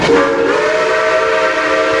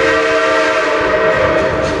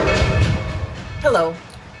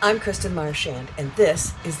I'm Kristen Marchand, and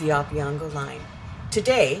this is the Opeongo Line.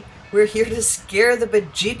 Today, we're here to scare the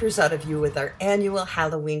bejeepers out of you with our annual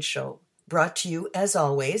Halloween show, brought to you, as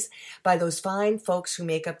always, by those fine folks who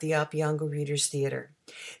make up the Opeongo Readers Theatre.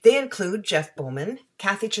 They include Jeff Bowman,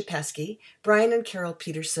 Cathy Chapeskie, Brian and Carol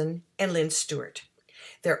Peterson, and Lynn Stewart.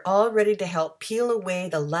 They're all ready to help peel away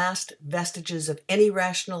the last vestiges of any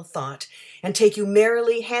rational thought and take you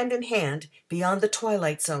merrily hand in hand beyond the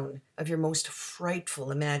twilight zone of your most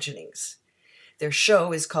frightful imaginings. Their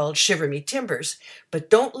show is called Shiver Me Timbers,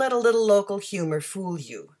 but don't let a little local humor fool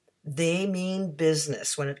you. They mean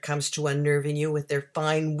business when it comes to unnerving you with their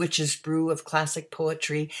fine witch's brew of classic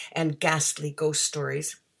poetry and ghastly ghost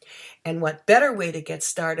stories. And what better way to get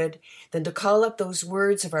started than to call up those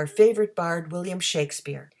words of our favorite bard, William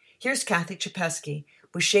Shakespeare. Here's Cathy Chapeskie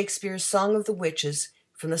with Shakespeare's Song of the Witches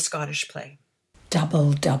from the Scottish play.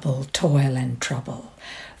 Double, double, toil and trouble,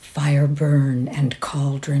 fire burn and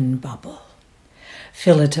cauldron bubble.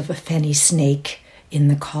 Fillet of a fenny snake, in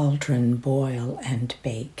the cauldron boil and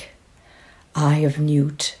bake. Eye of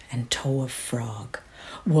newt and toe of frog,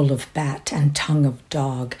 wool of bat and tongue of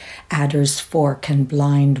dog, adder's fork and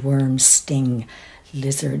blind worm's sting,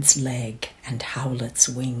 lizard's leg and howlet's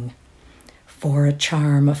wing. For a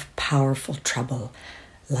charm of powerful trouble,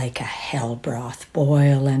 like a hell broth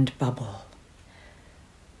boil and bubble.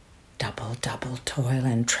 Double, double, toil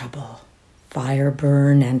and trouble, fire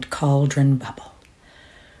burn and cauldron bubble.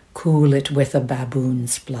 Cool it with a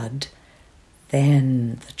baboon's blood,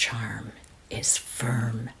 then the charm is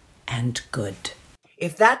firm and good.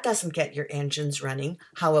 If that doesn't get your engines running,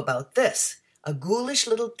 how about this? A ghoulish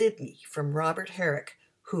little ditty from Robert Herrick,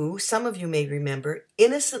 who, some of you may remember,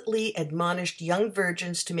 innocently admonished young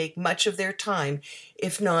virgins to make much of their time,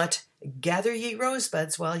 if not, gather ye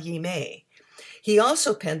rosebuds while ye may. He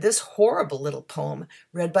also penned this horrible little poem,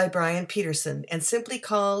 read by Brian Peterson, and simply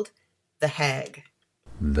called The Hag.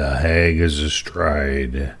 The hag is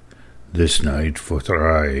astride, this night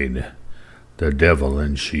forthright, the devil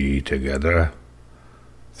and she together,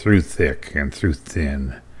 through thick and through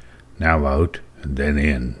thin, now out and then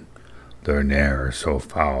in, there ne'er so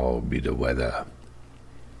foul be the weather.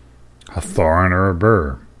 A thorn or a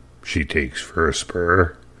burr she takes for a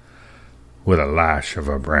spur, with a lash of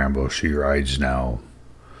a bramble she rides now,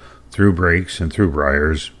 through brakes and through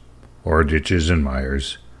briars, o'er ditches and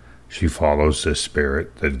mires, she follows the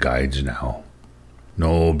spirit that guides now.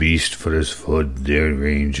 No beast for his foot dare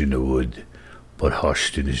range in the wood, but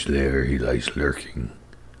hushed in his lair he lies lurking,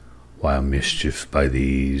 while mischief by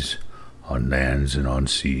these, on lands and on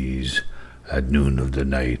seas, at noon of the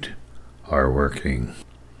night, are working.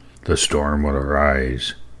 The storm will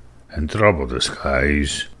arise, and trouble the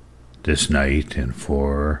skies, this night, and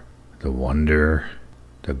for the wonder,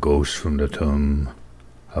 the ghost from the tomb,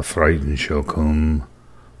 affrighted shall come,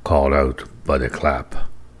 called out by the clap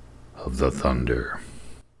of the thunder.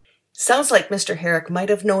 Sounds like Mr. Herrick might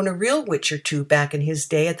have known a real witch or two back in his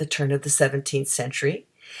day at the turn of the 17th century.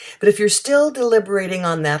 But if you're still deliberating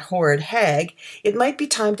on that horrid hag, it might be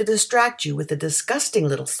time to distract you with a disgusting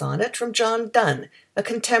little sonnet from John Donne, a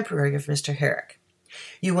contemporary of Mr. Herrick.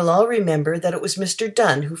 You will all remember that it was Mr.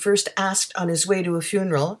 Donne who first asked on his way to a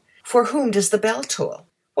funeral, "For whom does the bell toll?"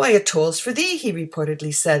 "Why, it tolls for thee," he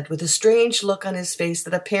reportedly said, with a strange look on his face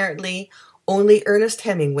that apparently only Ernest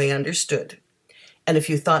Hemingway understood. And if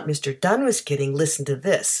you thought Mr. Donne was kidding, listen to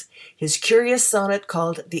this, his curious sonnet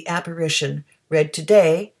called The Apparition, read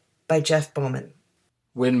today by Jeff Bowman.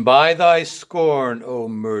 When by thy scorn, O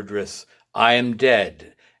murderess, I am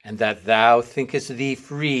dead, and that thou thinkest thee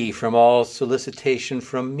free from all solicitation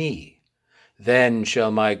from me, then shall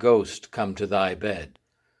my ghost come to thy bed,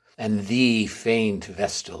 and thee, faint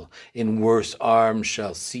vestal, in worse arms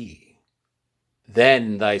shall see.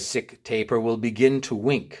 Then thy sick taper will begin to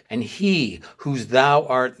wink, and he whose thou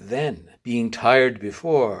art then, being tired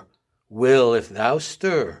before, will, if thou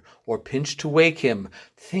stir, or pinch to wake him,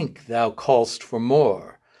 think thou call'st for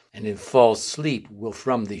more, and in false sleep will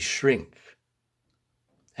from thee shrink.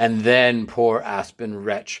 And then, poor aspen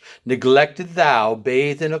wretch, neglected thou,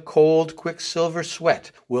 bathed in a cold quicksilver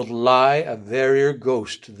sweat, wilt lie a verier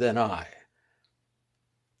ghost than I.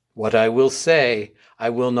 What I will say, I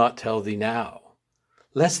will not tell thee now,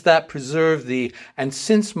 lest that preserve thee, and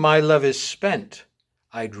since my love is spent,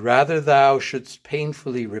 I'd rather thou shouldst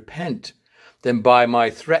painfully repent, than by my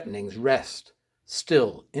threatenings rest,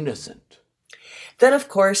 still innocent. Then, of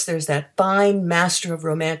course, there's that fine master of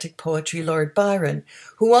romantic poetry, Lord Byron,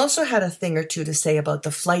 who also had a thing or two to say about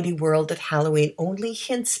the flighty world that Halloween only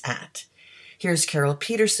hints at. Here's Carol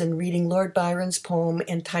Peterson reading Lord Byron's poem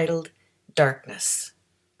entitled Darkness.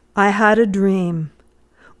 I had a dream.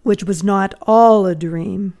 which was not all a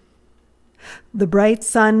dream. The bright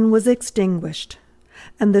sun was extinguished,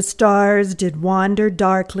 and the stars did wander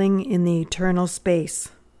darkling in the eternal space,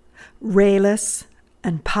 rayless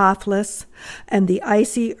and pathless, and the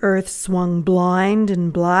icy earth swung blind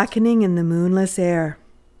and blackening in the moonless air.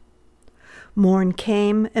 Morn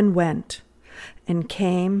came and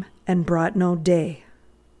came and brought no day,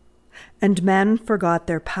 and men forgot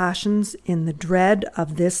their passions in the dread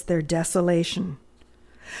of this their desolation,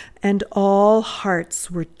 and all hearts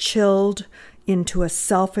were chilled into a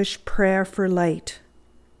selfish prayer for light,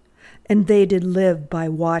 and they did live by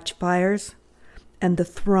watchfires, and the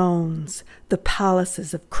thrones, the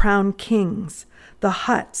palaces of crowned kings, the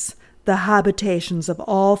huts, the habitations of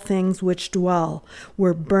all things which dwell,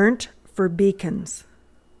 were burnt for beacons.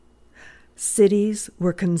 Cities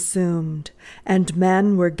were consumed, and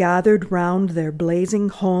men were gathered round their blazing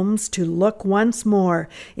homes to look once more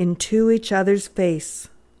into each other's face.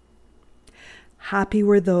 Happy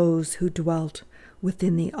were those who dwelt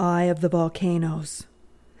within the eye of the volcanoes,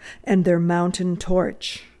 and their mountain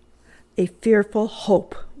torch, a fearful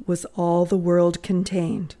hope, was all the world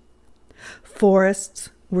contained. Forests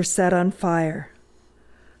were set on fire,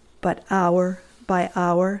 but hour by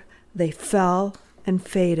hour they fell and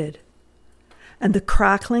faded, and the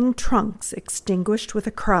crackling trunks extinguished with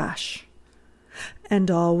a crash, and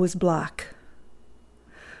all was black.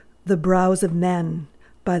 The brows of men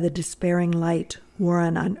by the despairing light wore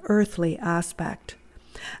an unearthly aspect,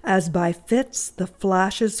 as by fits the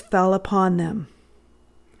flashes fell upon them.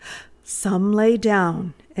 Some lay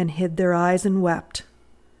down and hid their eyes and wept,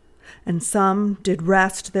 and some did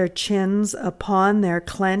rest their chins upon their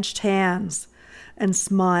clenched hands and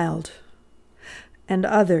smiled, and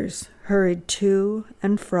others hurried to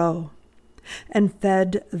and fro, and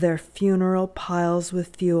fed their funeral piles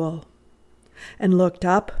with fuel, and looked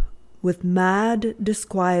up with mad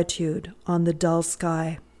disquietude on the dull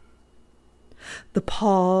sky, the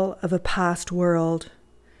pall of a past world,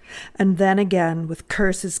 and then again with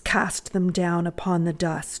curses cast them down upon the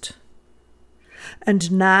dust,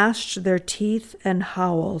 and gnashed their teeth and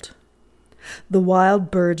howled. The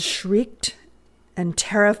wild birds shrieked, and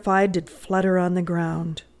terrified did flutter on the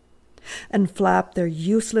ground, and flapped their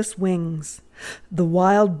useless wings. The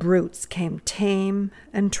wild brutes came tame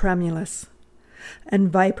and tremulous,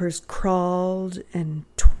 and vipers crawled and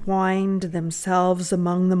twined themselves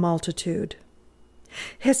among the multitude.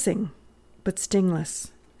 Hissing, but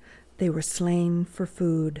stingless, they were slain for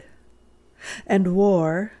food. And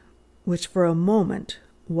war, which for a moment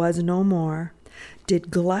was no more,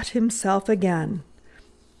 did glut himself again.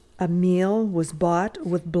 A meal was bought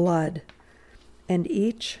with blood, and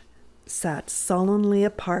each sat sullenly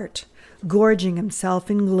apart, gorging himself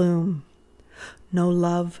in gloom. No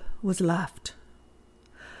love was left.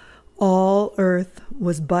 All earth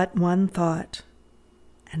was but one thought,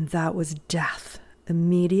 and that was death,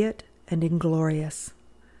 immediate and inglorious.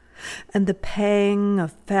 And the pang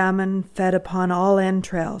of famine fed upon all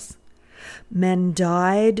entrails. Men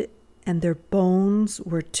died, and their bones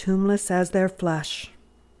were tombless as their flesh.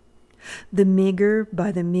 The meager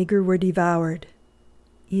by the meager were devoured.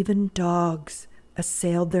 Even dogs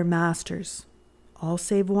assailed their masters, all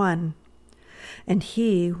save one, and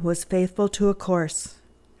he was faithful to a course,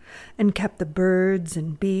 and kept the birds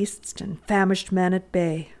and beasts and famished men at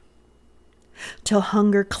bay, till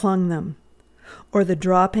hunger clung them, or the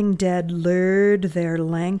dropping dead lured their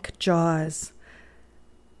lank jaws.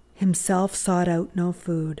 Himself sought out no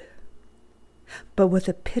food, but with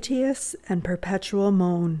a piteous and perpetual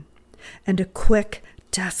moan, and a quick,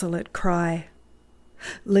 desolate cry,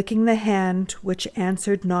 licking the hand which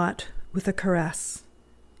answered not with a caress,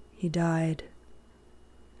 he died.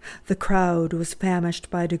 The crowd was famished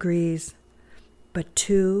by degrees, but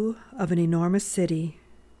 2 of an enormous city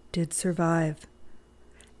did survive,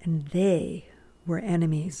 and they were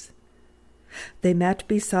enemies. They met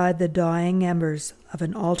beside the dying embers of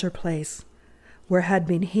an altar place, where had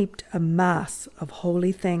been heaped a mass of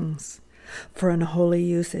holy things for unholy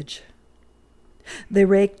usage. They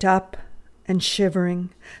raked up and, shivering,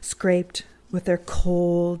 scraped with their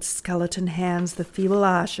cold skeleton hands the feeble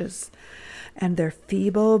ashes, and their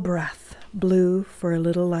feeble breath blew for a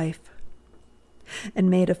little life, and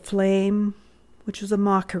made a flame which was a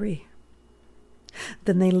mockery.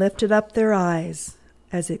 Then they lifted up their eyes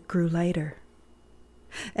as it grew lighter,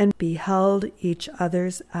 and beheld each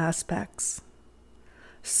other's aspects,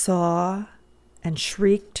 saw and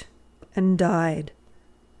shrieked and died.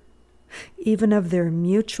 Even of their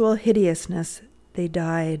mutual hideousness they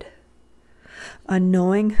died,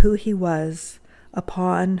 unknowing who he was,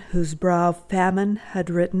 upon whose brow famine had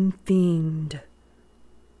written fiend.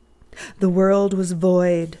 The world was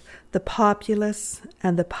void, the populous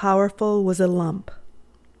and the powerful was a lump,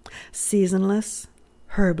 seasonless,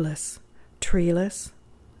 herbless, treeless,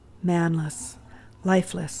 manless,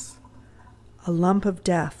 lifeless, a lump of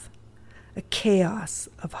death, a chaos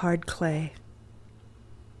of hard clay.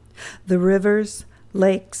 The rivers,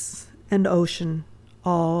 lakes, and ocean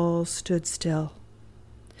all stood still,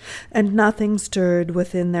 and nothing stirred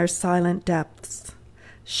within their silent depths.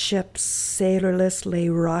 Ships sailorless lay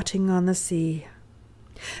rotting on the sea,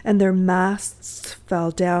 and their masts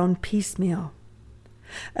fell down piecemeal.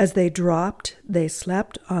 As they dropped, they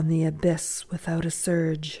slept on the abyss without a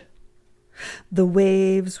surge. The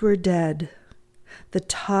waves were dead. The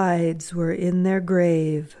tides were in their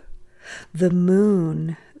grave. The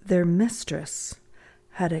moon, their mistress,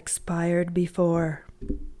 had expired before.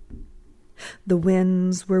 The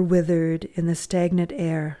winds were withered in the stagnant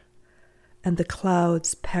air, and the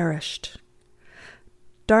clouds perished.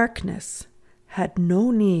 Darkness had no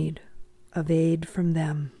need of aid from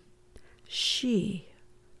them. She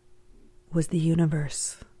was the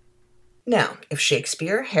universe. Now, if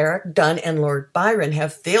Shakespeare, Herrick, Donne, and Lord Byron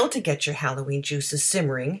have failed to get your Halloween juices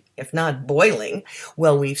simmering, if not boiling,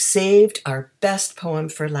 well, we've saved our best poem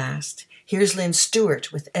for last. Here's Lynn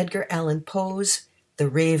Stewart with Edgar Allan Poe's The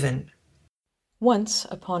Raven. Once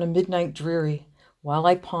upon a midnight dreary, while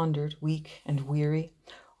I pondered, weak and weary,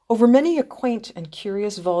 over many a quaint and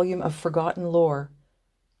curious volume of forgotten lore,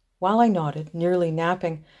 while I nodded, nearly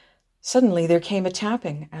napping, suddenly there came a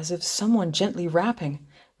tapping, as of someone gently rapping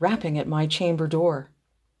at my chamber door.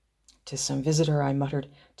 "'Tis some visitor," I muttered,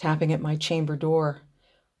 tapping at my chamber door.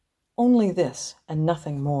 Only this, and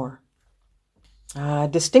nothing more.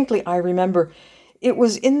 Distinctly I remember, it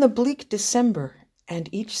was in the bleak December, and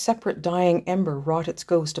each separate dying ember wrought its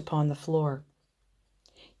ghost upon the floor.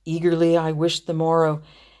 Eagerly I wished the morrow.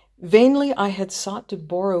 Vainly I had sought to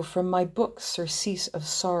borrow from my books surcease of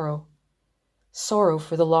sorrow. Sorrow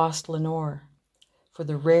for the lost Lenore, for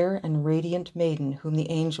the rare and radiant maiden whom the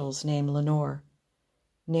angels name Lenore,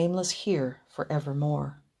 nameless here for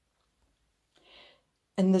evermore.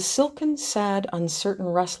 And the silken, sad, uncertain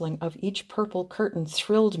rustling of each purple curtain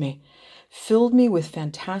thrilled me, filled me with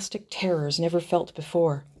fantastic terrors never felt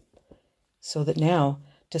before, so that now,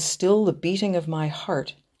 to still the beating of my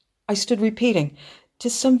heart, I stood repeating,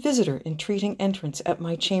 "'Tis some visitor entreating entrance at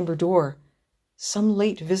my chamber door, some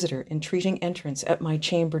late visitor entreating entrance at my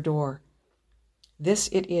chamber door. This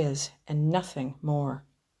it is, and nothing more."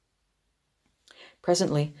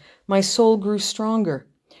 Presently my soul grew stronger,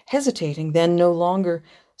 hesitating then no longer.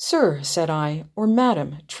 "Sir," said I, "or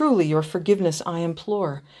madam, truly your forgiveness I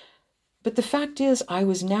implore. But the fact is I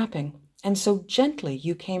was napping, and so gently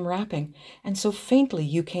you came rapping, and so faintly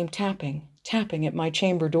you came tapping at my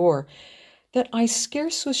chamber door, that I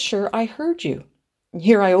scarce was sure I heard you.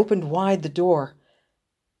 Here I opened wide the door.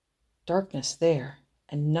 Darkness there,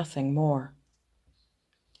 and nothing more."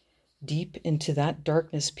 Deep into that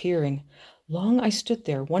darkness peering, long I stood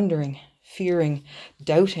there wondering, fearing,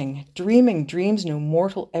 doubting, dreaming dreams no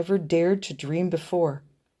mortal ever dared to dream before.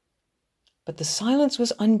 But the silence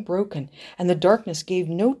was unbroken, and the darkness gave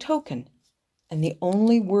no token, and the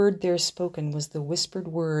only word there spoken was the whispered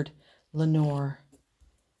word, "Lenore."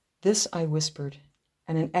 This I whispered,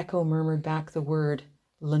 and an echo murmured back the word,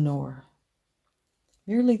 "Lenore."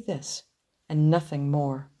 Merely this, and nothing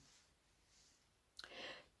more.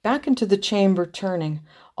 Back into the chamber turning,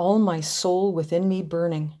 all my soul within me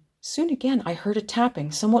burning, soon again I heard a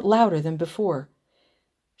tapping, somewhat louder than before.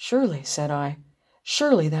 "Surely," said I,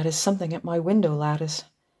 "surely that is something at my window lattice.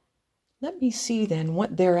 Let me see then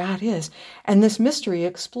what thereat is, and this mystery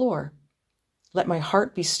explore. Let my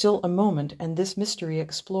heart be still a moment, and this mystery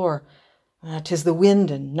explore. 'Tis the wind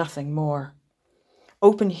and nothing more."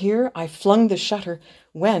 Open here I flung the shutter,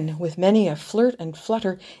 when, with many a flirt and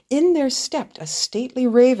flutter, in there stepped a stately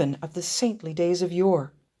raven of the saintly days of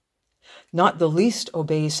yore. Not the least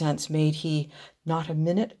obeisance made he, not a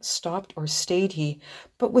minute stopped or stayed he,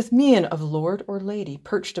 but with mien of lord or lady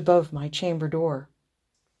perched above my chamber door.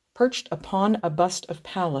 Perched upon a bust of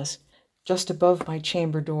Pallas, just above my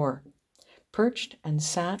chamber door. Perched and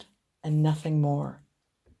sat, and nothing more.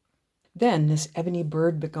 Then this ebony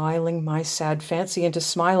bird beguiling my sad fancy into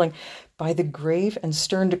smiling, by the grave and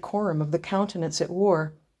stern decorum of the countenance it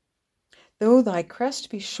wore. "Though thy crest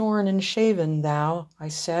be shorn and shaven, thou," I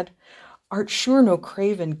said, "art sure no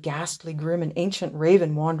craven, ghastly grim, and ancient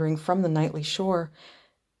raven wandering from the nightly shore.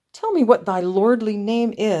 Tell me what thy lordly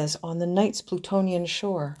name is on the night's Plutonian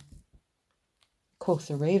shore." Quoth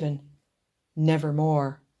the raven,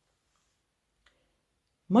 "Nevermore."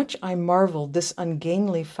 Much I marvelled this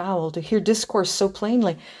ungainly fowl to hear discourse so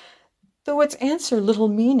plainly, though its answer little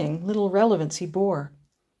meaning, little relevancy bore.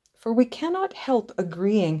 For we cannot help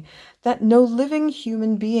agreeing that no living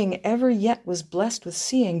human being ever yet was blessed with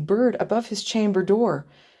seeing bird above his chamber door,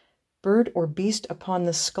 bird or beast upon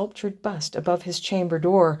the sculptured bust above his chamber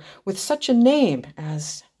door, with such a name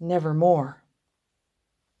as Nevermore.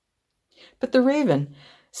 But the raven,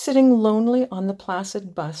 sitting lonely on the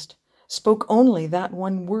placid bust, spoke only that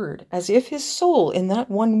one word, as if his soul in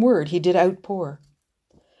that one word he did outpour.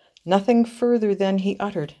 Nothing further than he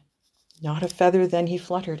uttered, not a feather than he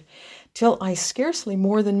fluttered, till I scarcely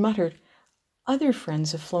more than muttered, Other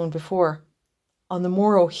friends have flown before. On the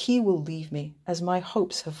morrow he will leave me, as my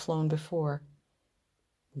hopes have flown before.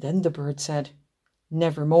 Then the bird said,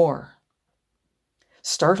 Nevermore.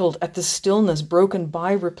 Startled at the stillness broken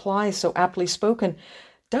by reply so aptly spoken,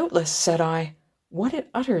 Doubtless, said I, what it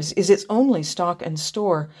utters is its only stock and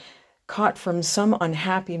store, caught from some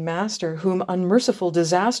unhappy master, whom unmerciful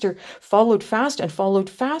disaster followed fast and followed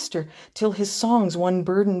faster, till his songs one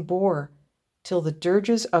burden bore, till the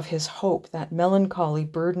dirges of his hope that melancholy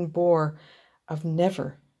burden bore, of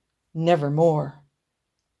nevermore.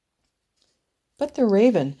 But the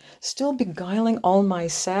raven, still beguiling all my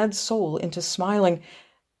sad soul into smiling,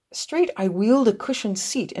 straight I wheeled a cushioned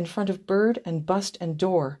seat in front of bird and bust and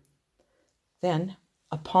door. Then,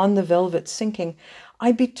 upon the velvet sinking,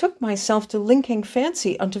 I betook myself to linking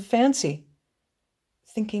fancy unto fancy,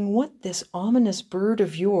 thinking what this ominous bird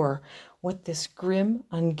of yore, what this grim,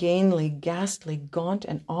 ungainly, ghastly, gaunt,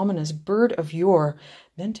 and ominous bird of yore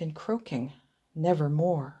meant in croaking,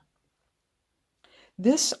 Nevermore.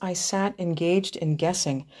 This I sat engaged in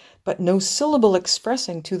guessing, but no syllable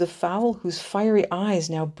expressing to the fowl whose fiery eyes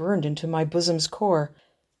now burned into my bosom's core.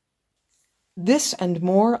 This and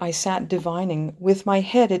more I sat divining, with my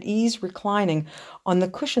head at ease reclining on the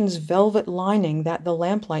cushion's velvet lining that the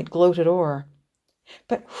lamplight gloated o'er.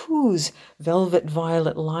 But whose velvet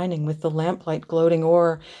violet lining with the lamplight gloating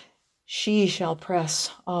o'er she shall press,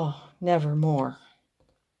 nevermore.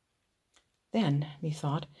 Then,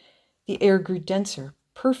 methought, the air grew denser,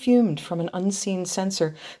 perfumed from an unseen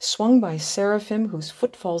censer, swung by seraphim whose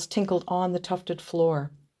footfalls tinkled on the tufted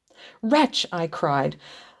floor. Wretch, I cried,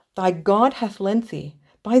 thy God hath lent thee,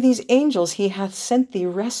 by these angels he hath sent thee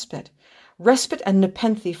respite and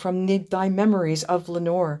nepenthe from thy memories of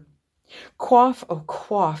Lenore. Quaff,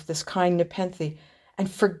 quaff this kind nepenthe,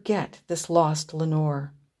 and forget this lost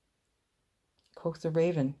Lenore. Quoth the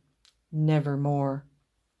raven, Nevermore.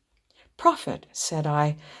 Prophet, said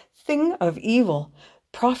I, thing of evil,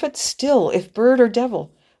 prophet still, if bird or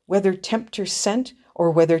devil, whether tempter sent,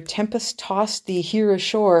 or whether tempest tossed thee here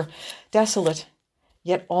ashore, desolate,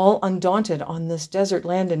 yet all undaunted on this desert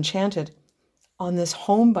land enchanted, on this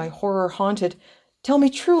home by horror haunted, tell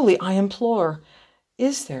me truly, I implore,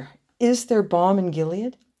 is there balm in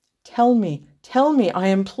Gilead? Tell me, I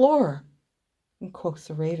implore. And quoth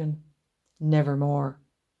the raven, Nevermore.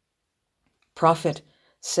 Prophet,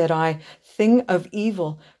 said I, thing of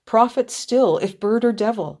evil, prophet still, if bird or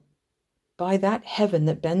devil, by that heaven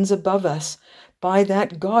that bends above us, by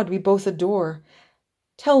that God we both adore,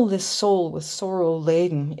 tell this soul with sorrow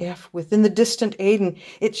laden, if, within the distant Aden,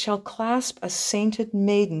 it shall clasp a sainted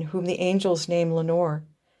maiden whom the angels name Lenore,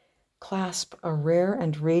 clasp a rare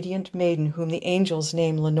and radiant maiden whom the angels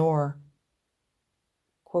name Lenore.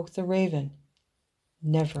 Quoth the raven,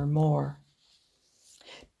 Nevermore.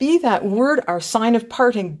 Be that word our sign of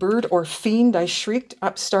parting, bird or fiend, I shrieked,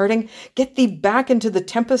 upstarting, get thee back into the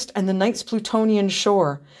tempest and the night's Plutonian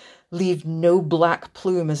shore. Leave no black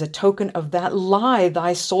plume as a token of that lie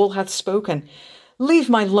thy soul hath spoken. Leave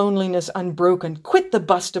my loneliness unbroken, quit the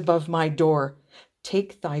bust above my door.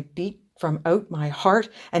 Take thy beat from out my heart,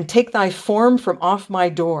 and take thy form from off my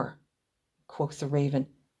door. Quoth the raven,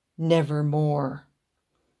 Nevermore.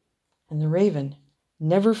 And the raven,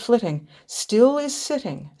 never flitting, still is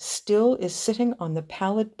sitting on the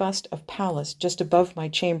pallid bust of Pallas just above my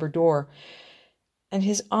chamber door, and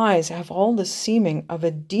his eyes have all the seeming of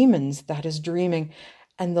a demon's that is dreaming,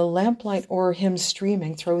 and the lamplight o'er him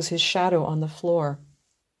streaming throws his shadow on the floor.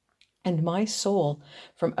 And my soul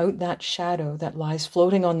from out that shadow that lies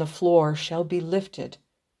floating on the floor shall be lifted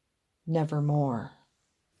nevermore.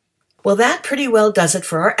 Well, that pretty well does it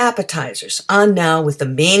for our appetizers. On now with the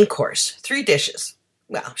main course, 3 dishes.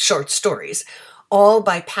 Well, short stories, all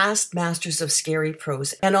by past masters of scary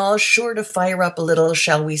prose, and all sure to fire up a little,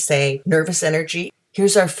 shall we say, nervous energy.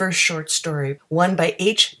 Here's our first short story, one by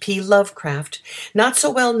H.P. Lovecraft, not so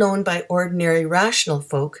well known by ordinary rational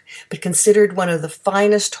folk, but considered one of the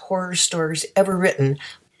finest horror stories ever written.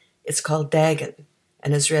 It's called Dagon,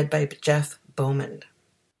 and is read by Jeff Bowman.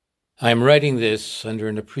 I am writing this under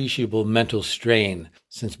an appreciable mental strain,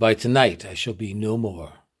 since by tonight I shall be no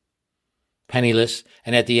more. Penniless,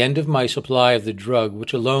 and at the end of my supply of the drug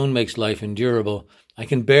which alone makes life endurable, I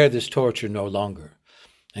can bear this torture no longer,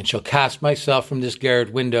 and shall cast myself from this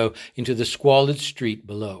garret window into the squalid street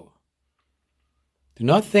below. Do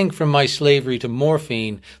not think from my slavery to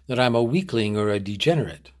morphine that I am a weakling or a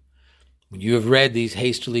degenerate. When you have read these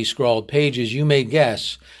hastily scrawled pages, you may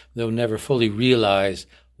guess, though never fully realize,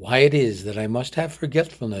 why it is that I must have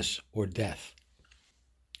forgetfulness or death.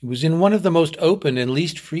 It was in one of the most open and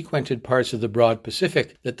least frequented parts of the broad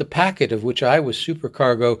Pacific that the packet of which I was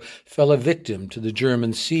supercargo fell a victim to the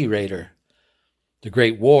German sea raider. The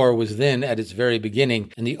Great War was then at its very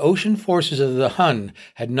beginning, and the ocean forces of the Hun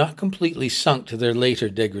had not completely sunk to their later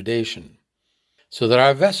degradation, so that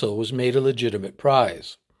our vessel was made a legitimate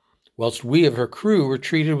prize, whilst we of her crew were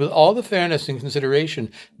treated with all the fairness and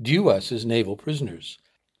consideration due us as naval prisoners.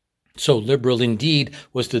 So liberal indeed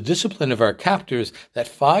was the discipline of our captors that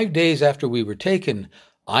 5 days after we were taken,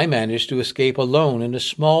 I managed to escape alone in a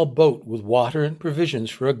small boat with water and provisions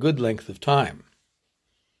for a good length of time.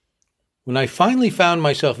 When I finally found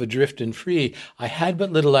myself adrift and free, I had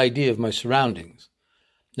but little idea of my surroundings.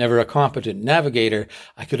 Never a competent navigator,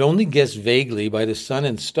 I could only guess vaguely by the sun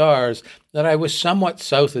and stars that I was somewhat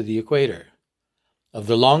south of the equator. Of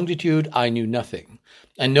the longitude I knew nothing,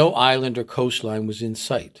 and no island or coastline was in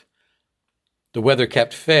sight. The weather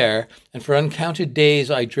kept fair, and for uncounted days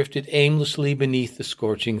I drifted aimlessly beneath the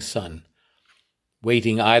scorching sun,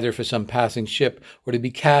 waiting either for some passing ship or to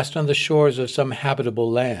be cast on the shores of some habitable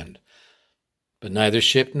land. But neither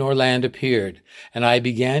ship nor land appeared, and I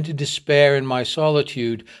began to despair in my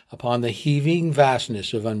solitude upon the heaving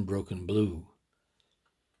vastness of unbroken blue.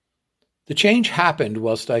 The change happened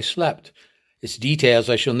whilst I slept. Its details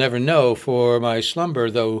I shall never know, for my slumber,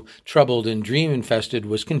 though troubled and dream-infested,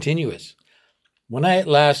 was continuous. When at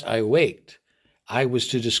last I waked, I was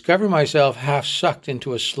to discover myself half sucked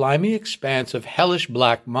into a slimy expanse of hellish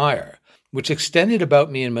black mire, which extended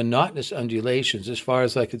about me in monotonous undulations as far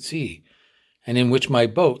as I could see, and in which my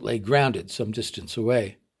boat lay grounded some distance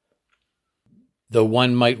away. Though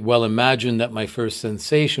one might well imagine that my first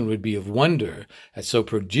sensation would be of wonder at so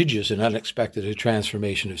prodigious and unexpected a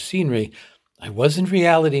transformation of scenery, I was in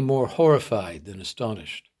reality more horrified than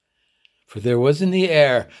astonished. For there was in the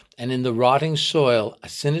air and in the rotting soil a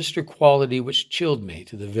sinister quality which chilled me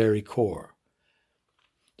to the very core.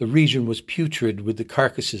 The region was putrid with the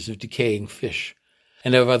carcasses of decaying fish,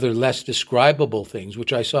 and of other less describable things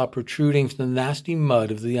which I saw protruding from the nasty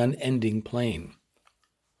mud of the unending plain.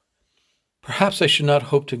 Perhaps I should not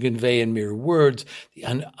hope to convey in mere words the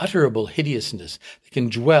unutterable hideousness that can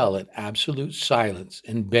dwell in absolute silence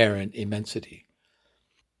and barren immensity.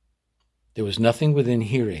 There was nothing within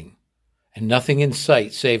hearing, and nothing in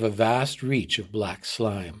sight save a vast reach of black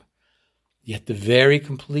slime. Yet the very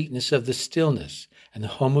completeness of the stillness and the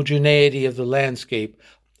homogeneity of the landscape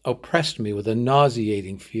oppressed me with a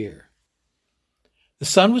nauseating fear. The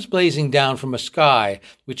sun was blazing down from a sky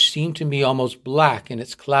which seemed to me almost black in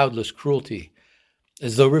its cloudless cruelty,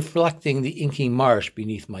 as though reflecting the inky marsh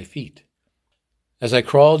beneath my feet. As I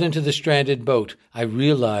crawled into the stranded boat, I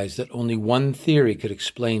realized that only one theory could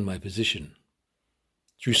explain my position.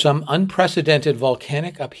 Through some unprecedented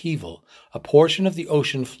volcanic upheaval, a portion of the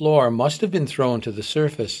ocean floor must have been thrown to the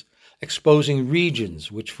surface, exposing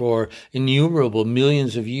regions which for innumerable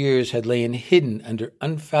millions of years had lain hidden under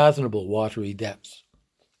unfathomable watery depths.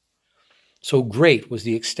 So great was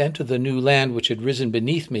the extent of the new land which had risen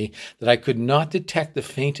beneath me that I could not detect the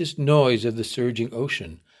faintest noise of the surging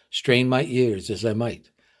ocean, strain my ears as I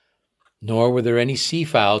might. Nor were there any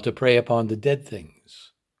seafowl to prey upon the dead things.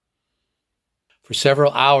 For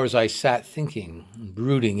several hours I sat thinking and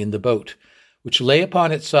brooding in the boat, which lay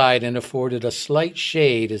upon its side and afforded a slight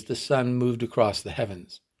shade as the sun moved across the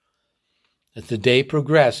heavens. As the day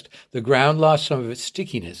progressed, the ground lost some of its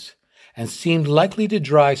stickiness and seemed likely to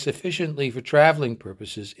dry sufficiently for traveling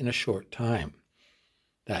purposes in a short time.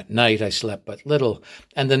 That night I slept but little,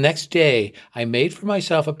 and the next day I made for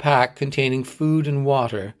myself a pack containing food and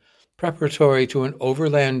water, preparatory to an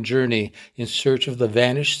overland journey in search of the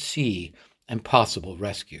vanished sea and possible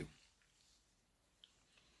rescue.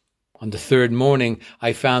 On the third morning,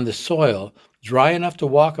 I found the soil dry enough to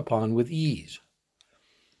walk upon with ease.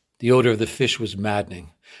 The odor of the fish was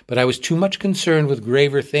maddening, but I was too much concerned with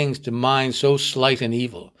graver things to mind so slight an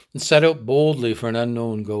evil, and set out boldly for an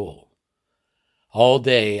unknown goal. All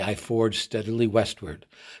day I forged steadily westward,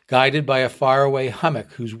 guided by a faraway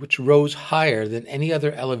hummock which rose higher than any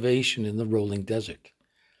other elevation in the rolling desert.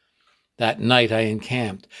 That night I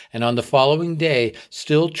encamped, and on the following day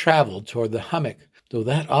still traveled toward the hummock, though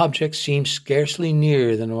that object seemed scarcely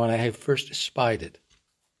nearer than when I had first espied it.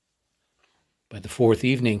 By the fourth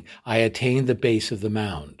evening, I attained the base of the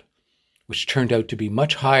mound, which turned out to be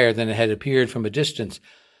much higher than it had appeared from a distance,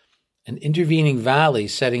 an intervening valley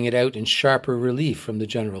setting it out in sharper relief from the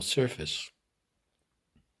general surface.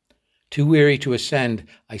 Too weary to ascend,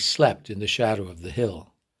 I slept in the shadow of the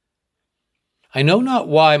hill. I know not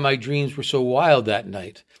why my dreams were so wild that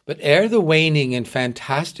night, but ere the waning and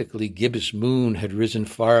fantastically gibbous moon had risen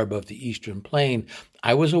far above the eastern plain,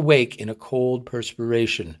 I was awake in a cold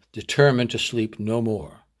perspiration, determined to sleep no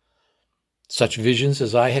more. Such visions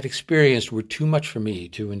as I had experienced were too much for me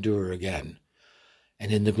to endure again,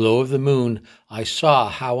 and in the glow of the moon I saw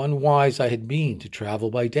how unwise I had been to travel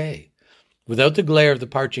by day. Without the glare of the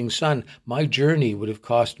parching sun, my journey would have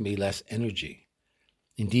cost me less energy.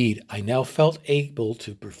 Indeed, I now felt able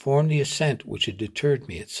to perform the ascent which had deterred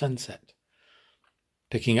me at sunset.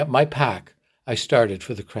 Picking up my pack, I started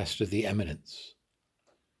for the crest of the eminence.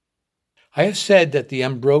 I have said that the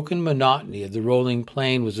unbroken monotony of the rolling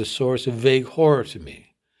plain was a source of vague horror to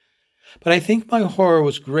me. But I think my horror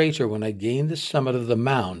was greater when I gained the summit of the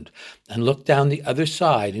mound and looked down the other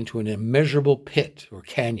side into an immeasurable pit or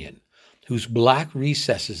canyon, whose black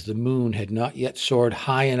recesses the moon had not yet soared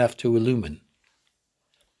high enough to illumine.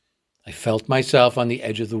 I felt myself on the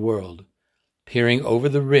edge of the world, peering over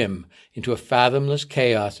the rim into a fathomless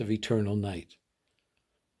chaos of eternal night.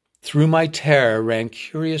 Through my terror ran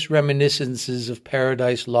curious reminiscences of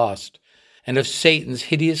Paradise Lost and of Satan's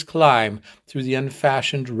hideous climb through the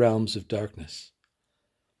unfashioned realms of darkness.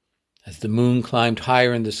 As the moon climbed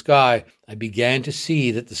higher in the sky, I began to see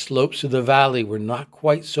that the slopes of the valley were not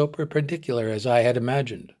quite so perpendicular as I had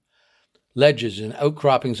imagined. Ledges and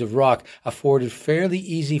outcroppings of rock afforded fairly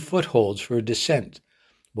easy footholds for a descent,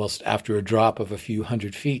 whilst after a drop of a few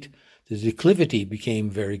 100 feet, the declivity became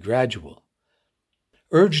very gradual.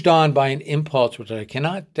 Urged on by an impulse which I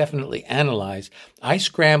cannot definitely analyze, I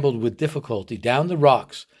scrambled with difficulty down the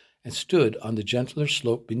rocks and stood on the gentler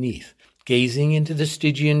slope beneath, gazing into the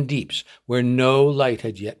Stygian deeps where no light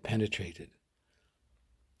had yet penetrated.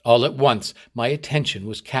 All at once, my attention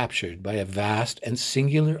was captured by a vast and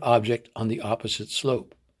singular object on the opposite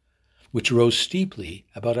slope, which rose steeply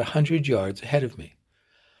about 100 yards ahead of me,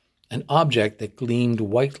 an object that gleamed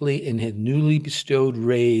whitely in the newly bestowed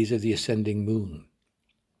rays of the ascending moon.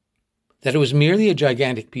 That it was merely a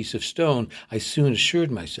gigantic piece of stone, I soon assured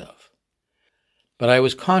myself, but I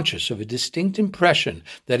was conscious of a distinct impression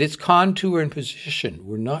that its contour and position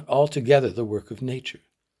were not altogether the work of nature.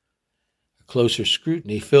 Closer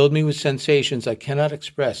scrutiny filled me with sensations I cannot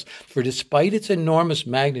express, for despite its enormous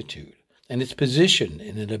magnitude and its position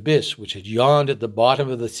in an abyss which had yawned at the bottom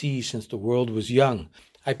of the sea since the world was young,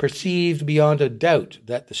 I perceived beyond a doubt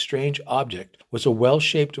that the strange object was a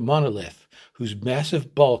well-shaped monolith whose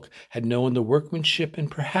massive bulk had known the workmanship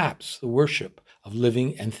and perhaps the worship of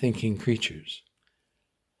living and thinking creatures.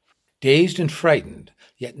 Dazed and frightened,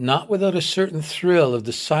 yet not without a certain thrill of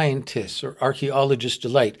the scientist's or archaeologist's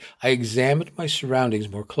delight, I examined my surroundings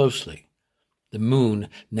more closely. The moon,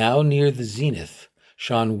 now near the zenith,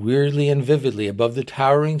 shone weirdly and vividly above the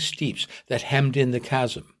towering steeps that hemmed in the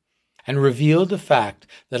chasm, and revealed the fact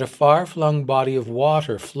that a far-flung body of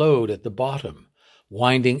water flowed at the bottom,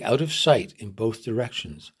 winding out of sight in both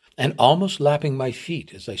directions, and almost lapping my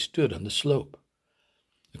feet as I stood on the slope.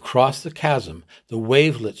 Across the chasm, the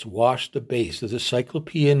wavelets washed the base of the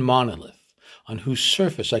Cyclopean monolith, on whose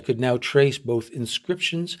surface I could now trace both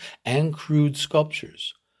inscriptions and crude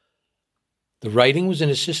sculptures. The writing was in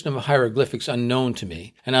a system of hieroglyphics unknown to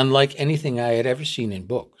me, and unlike anything I had ever seen in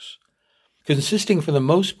books, consisting for the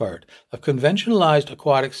most part of conventionalized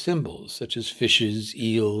aquatic symbols such as fishes,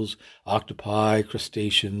 eels, octopi,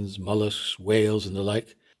 crustaceans, mollusks, whales, and the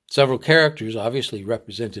like. Several characters obviously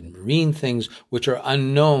represented marine things which are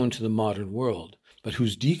unknown to the modern world, but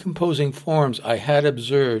whose decomposing forms I had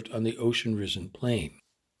observed on the ocean-risen plain.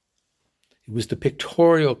 It was the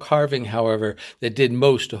pictorial carving, however, that did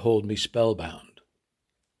most to hold me spellbound.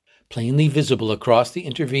 Plainly visible across the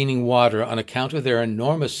intervening water on account of their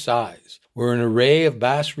enormous size were an array of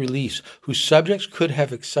bas-reliefs whose subjects could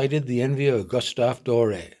have excited the envy of Gustave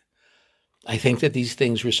Doré. I think that these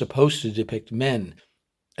things were supposed to depict men,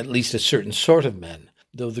 at least a certain sort of men,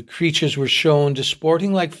 though the creatures were shown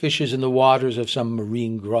disporting like fishes in the waters of some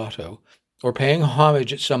marine grotto, or paying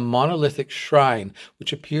homage at some monolithic shrine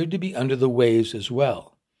which appeared to be under the waves as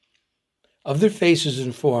well. Of their faces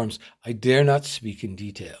and forms I dare not speak in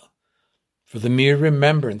detail, for the mere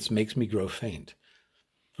remembrance makes me grow faint.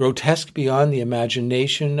 Grotesque beyond the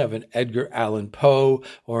imagination of an Edgar Allan Poe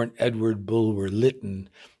or an Edward Bulwer Lytton,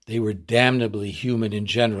 they were damnably human in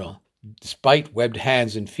general, despite webbed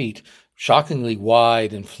hands and feet, shockingly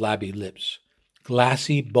wide and flabby lips,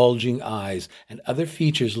 glassy, bulging eyes, and other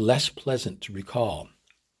features less pleasant to recall.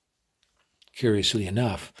 Curiously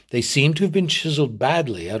enough, they seem to have been chiseled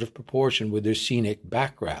badly out of proportion with their scenic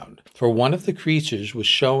background, for one of the creatures was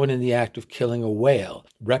shown in the act of killing a whale,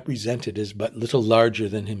 represented as but little larger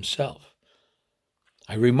than himself.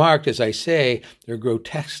 I remarked, as I say, their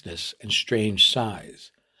grotesqueness and strange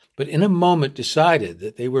size, but in a moment decided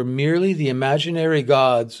that they were merely the imaginary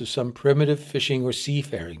gods of some primitive fishing or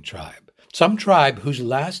seafaring tribe, some tribe whose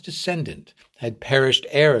last descendant had perished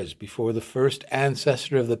eras before the first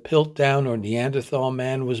ancestor of the Piltdown or Neanderthal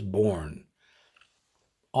man was born.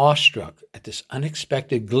 Awestruck at this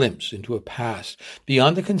unexpected glimpse into a past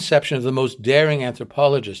beyond the conception of the most daring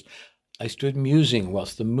anthropologist, I stood musing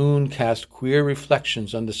whilst the moon cast queer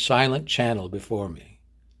reflections on the silent channel before me.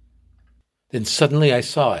 Then suddenly I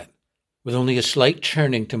saw it. With only a slight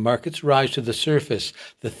churning to mark its rise to the surface,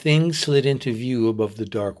 the thing slid into view above the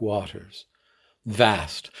dark waters.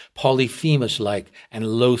 Vast, Polyphemus-like, and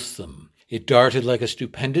loathsome, it darted like a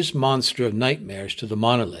stupendous monster of nightmares to the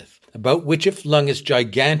monolith, about which it flung its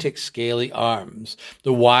gigantic scaly arms,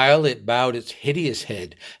 the while it bowed its hideous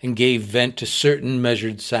head and gave vent to certain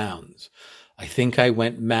measured sounds. I think I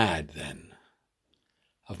went mad then.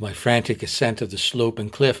 Of my frantic ascent of the slope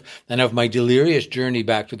and cliff, and of my delirious journey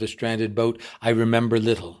back to the stranded boat, I remember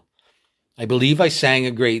little. I believe I sang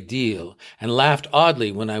a great deal, and laughed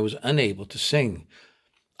oddly when I was unable to sing.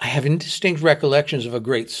 I have indistinct recollections of a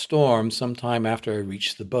great storm some time after I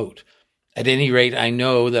reached the boat. At any rate, I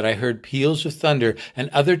know that I heard peals of thunder and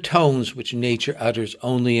other tones which nature utters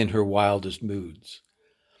only in her wildest moods.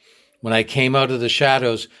 When I came out of the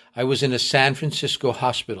shadows, I was in a San Francisco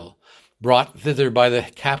hospital, brought thither by the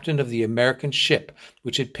captain of the American ship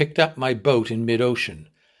which had picked up my boat in mid-ocean.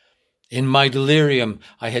 In my delirium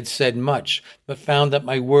I had said much, but found that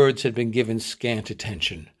my words had been given scant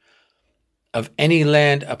attention. Of any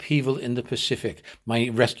land upheaval in the Pacific, my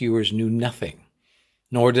rescuers knew nothing,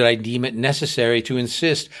 nor did I deem it necessary to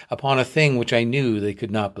insist upon a thing which I knew they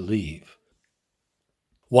could not believe.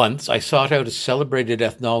 Once I sought out a celebrated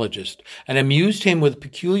ethnologist and amused him with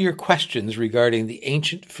peculiar questions regarding the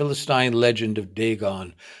ancient Philistine legend of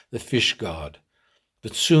Dagon, the fish god.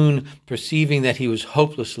 But soon, perceiving that he was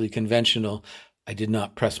hopelessly conventional, I did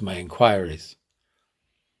not press my inquiries.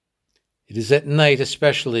 It is at night,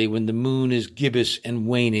 especially when the moon is gibbous and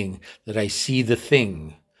waning, that I see the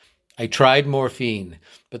thing. I tried morphine,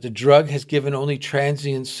 but the drug has given only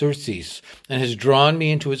transient surcease and has drawn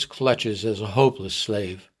me into its clutches as a hopeless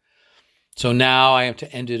slave. So now I am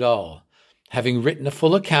to end it all, having written a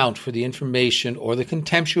full account for the information or the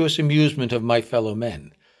contemptuous amusement of my fellow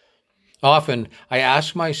men. Often I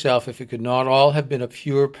ask myself if it could not all have been a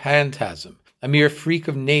pure phantasm, a mere freak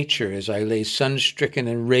of nature as I lay sun-stricken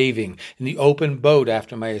and raving in the open boat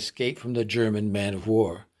after my escape from the German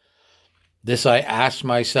man-of-war. This I ask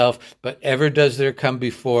myself, but ever does there come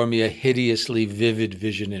before me a hideously vivid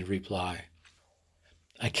vision in reply.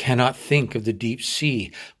 I cannot think of the deep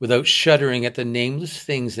sea without shuddering at the nameless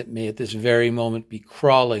things that may at this very moment be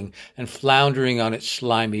crawling and floundering on its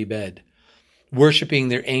slimy bed, worshipping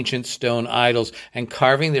their ancient stone idols and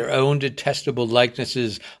carving their own detestable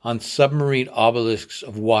likenesses on submarine obelisks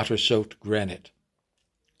of water-soaked granite.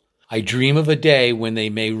 I dream of a day when they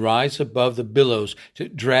may rise above the billows to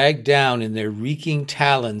drag down in their reeking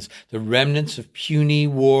talons the remnants of puny,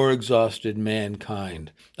 war-exhausted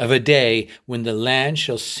mankind, of a day when the land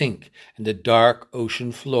shall sink and the dark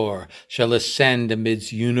ocean floor shall ascend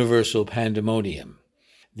amidst universal pandemonium.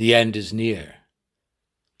 The end is near.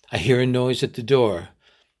 I hear a noise at the door,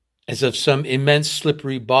 as of some immense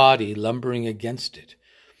slippery body lumbering against it.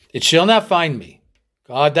 It shall not find me.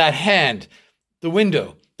 God, that hand! The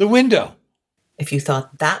window! The window! If you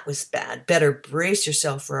thought that was bad, better brace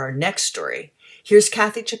yourself for our next story. Here's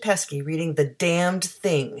Cathy Chapeskie reading The Damned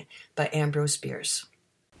Thing by Ambrose Bierce.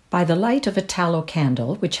 By the light of a tallow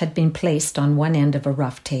candle, which had been placed on one end of a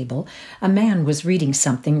rough table, a man was reading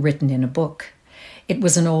something written in a book. It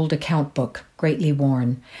was an old account book, greatly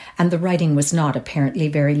worn, and the writing was not apparently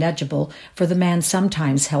very legible, for the man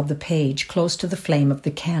sometimes held the page close to the flame of the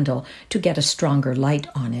candle to get a stronger light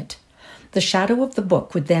on it. The shadow of the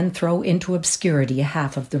book would then throw into obscurity a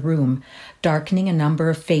half of the room, darkening a number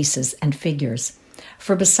of faces and figures.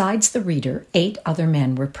 For besides the reader, 8 other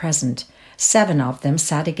men were present. 7 of them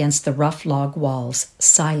sat against the rough log walls,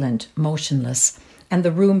 silent, motionless, and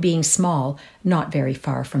the room being small, not very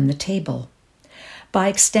far from the table. By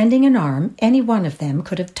extending an arm, any one of them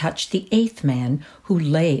could have touched the 8th man, who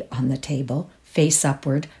lay on the table, face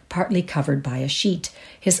upward, partly covered by a sheet,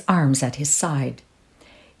 his arms at his side.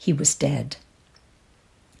 He was dead.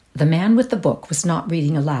 The man with the book was not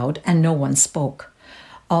reading aloud, and no one spoke.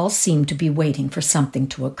 All seemed to be waiting for something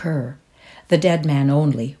to occur. The dead man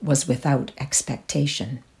only was without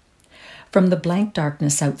expectation. From the blank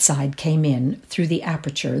darkness outside came in, through the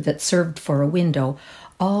aperture that served for a window,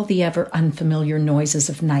 all the ever unfamiliar noises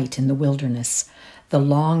of night in the wilderness, the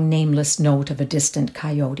long nameless note of a distant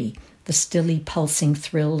coyote, the stilly pulsing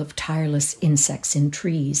thrill of tireless insects in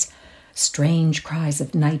trees, strange cries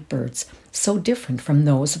of night birds, so different from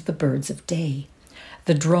those of the birds of day,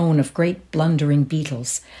 the drone of great blundering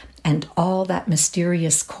beetles, and all that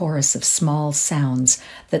mysterious chorus of small sounds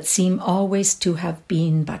that seem always to have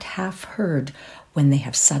been but half heard when they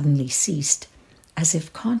have suddenly ceased, as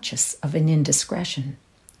if conscious of an indiscretion.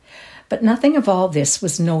 But nothing of all this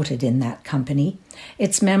was noted in that company.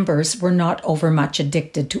 Its members were not overmuch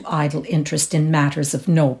addicted to idle interest in matters of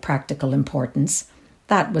no practical importance.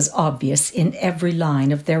 That was obvious in every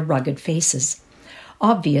line of their rugged faces,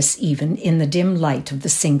 obvious even in the dim light of the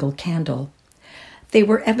single candle. They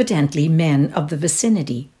were evidently men of the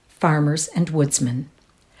vicinity, farmers and woodsmen.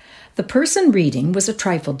 The person reading was a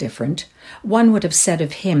trifle different. One would have said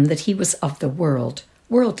of him that he was of the world,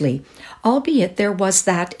 worldly, albeit there was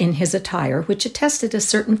that in his attire which attested a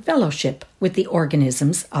certain fellowship with the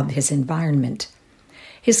organisms of his environment.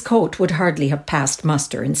 His coat would hardly have passed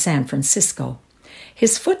muster in San Francisco.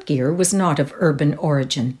 His footgear was not of urban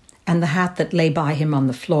origin, and the hat that lay by him on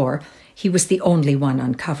the floor, he was the only one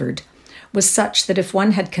uncovered, was such that if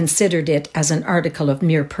one had considered it as an article of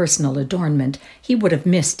mere personal adornment, he would have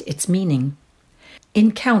missed its meaning.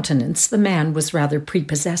 In countenance, the man was rather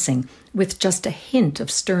prepossessing, with just a hint of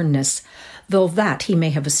sternness, though that he may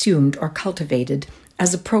have assumed or cultivated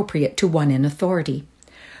as appropriate to one in authority.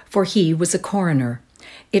 For he was a coroner.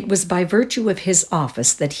 It was by virtue of his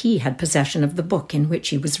office that he had possession of the book in which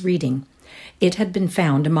he was reading. It had been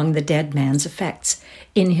found among the dead man's effects,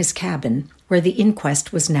 in his cabin, where the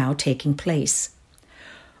inquest was now taking place.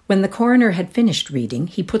 When the coroner had finished reading,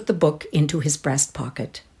 he put the book into his breast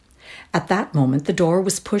pocket. At that moment the door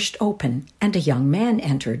was pushed open, and a young man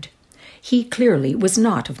entered. He clearly was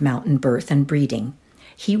not of mountain birth and breeding.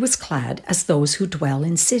 He was clad as those who dwell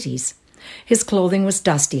in cities. His clothing was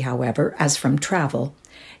dusty, however, as from travel.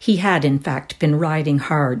 He had, in fact, been riding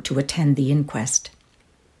hard to attend the inquest.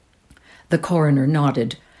 The coroner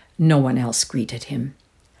nodded. No one else greeted him.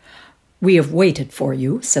 "We have waited for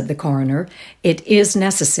you," said the coroner. "It is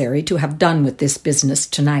necessary to have done with this business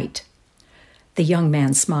tonight." The young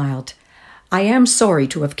man smiled. "I am sorry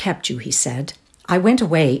to have kept you," he said. "I went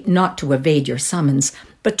away not to evade your summons,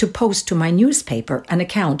 but to post to my newspaper an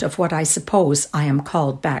account of what I suppose I am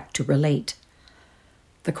called back to relate."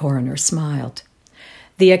 The coroner smiled.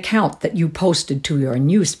 "The account that you posted to your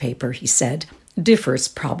newspaper," he said, "differs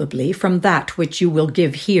probably from that which you will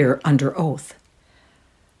give here under oath."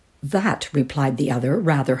 "That," replied the other,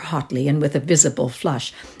 rather hotly and with a visible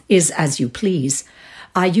flush, "is as you please.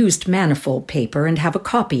 I used manifold paper and have a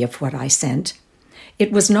copy of what I sent.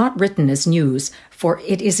 It was not written as news, for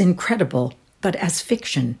it is incredible, but as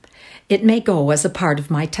fiction. It may go as a part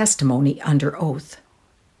of my testimony under oath."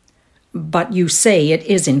 "But you say it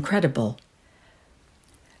is incredible."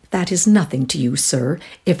 "That is nothing to you, sir,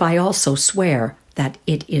 if I also swear that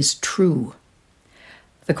it is true."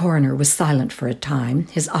 The coroner was silent for a time,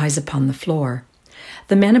 his eyes upon the floor.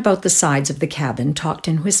 The men about the sides of the cabin talked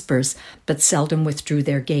in whispers, but seldom withdrew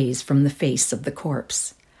their gaze from the face of the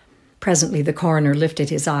corpse. Presently the coroner lifted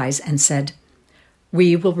his eyes and said,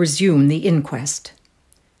 "We will resume the inquest."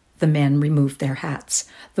 The men removed their hats.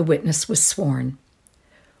 The witness was sworn.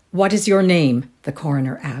 "What is your name?" the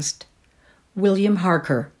coroner asked. "William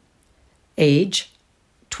Harker." "Age?"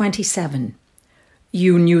 27.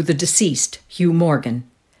 "You knew the deceased, Hugh Morgan?"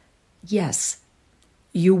 "Yes."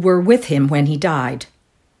 "You were with him when he died?"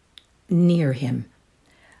 "Near him."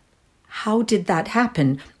 "How did that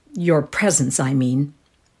happen? Your presence, I mean."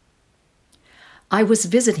 "I was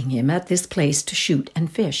visiting him at this place to shoot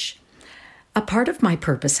and fish. A part of my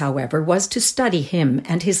purpose, however, was to study him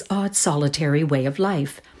and his odd solitary way of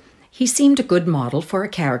life. He seemed a good model for a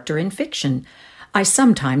character in fiction. I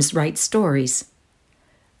sometimes write stories."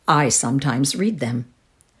 "I sometimes read them."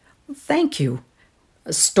 "Thank you."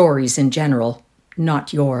 "Stories in general,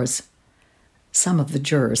 not yours." Some of the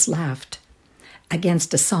jurors laughed.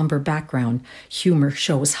 Against a somber background, humor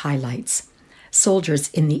shows highlights. Soldiers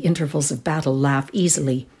in the intervals of battle laugh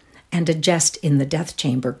easily, and a jest in the death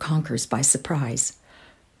chamber conquers by surprise.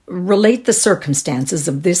 "Relate the circumstances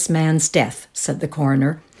of this man's death," said the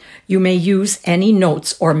coroner. "You may use any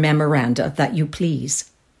notes or memoranda that you please."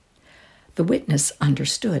 The witness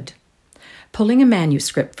understood. Pulling a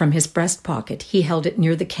manuscript from his breast pocket, he held it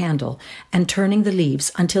near the candle, and turning the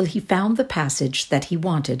leaves until he found the passage that he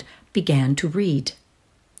wanted, began to read.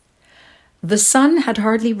 The sun had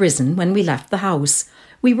hardly risen when we left the house.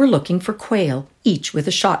 We were looking for quail, each with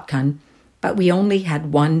a shotgun, but we only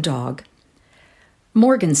had one dog.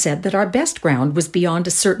 Morgan said that our best ground was beyond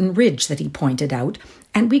a certain ridge that he pointed out,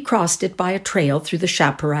 and we crossed it by a trail through the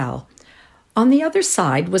chaparral. On the other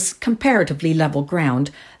side was comparatively level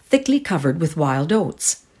ground, thickly covered with wild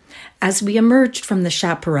oats. As we emerged from the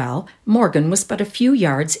chaparral, Morgan was but a few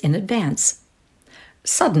yards in advance.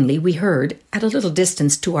 Suddenly we heard, at a little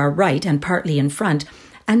distance to our right and partly in front,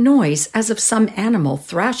 a noise as of some animal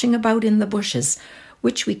thrashing about in the bushes,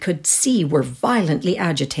 which we could see were violently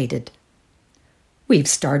agitated. "We've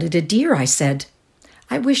started a deer," I said.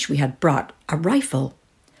 "I wish we had brought a rifle."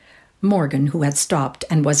 Morgan, who had stopped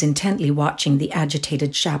and was intently watching the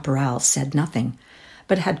agitated chaparral, said nothing,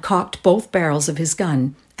 but had cocked both barrels of his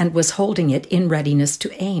gun and was holding it in readiness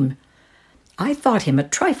to aim. I thought him a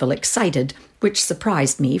trifle excited, which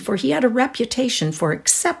surprised me, for he had a reputation for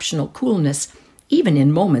exceptional coolness, even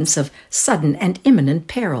in moments of sudden and imminent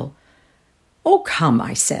peril. "Oh, come,"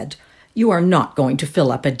 I said. "You are not going to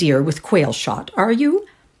fill up a deer with quail shot, are you?"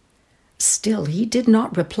 Still he did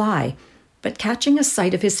not reply, but catching a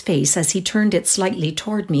sight of his face as he turned it slightly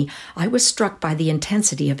toward me, I was struck by the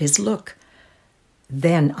intensity of his look.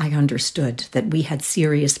 Then I understood that we had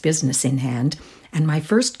serious business in hand, and my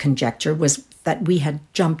first conjecture was that we had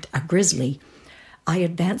jumped a grizzly. I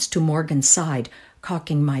advanced to Morgan's side,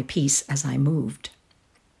 cocking my piece as I moved.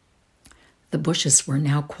 The bushes were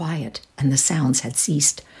now quiet, and the sounds had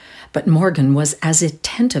ceased, but Morgan was as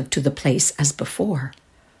attentive to the place as before.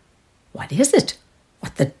 "What is it?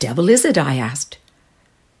 What the devil is it?" I asked.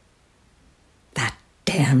 "That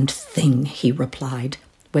damned thing," he replied,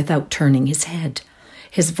 without turning his head.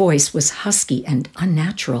 His voice was husky and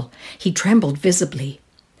unnatural. He trembled visibly.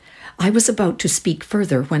 I was about to speak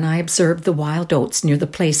further when I observed the wild oats near the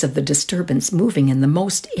place of the disturbance moving in the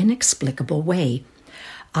most inexplicable way.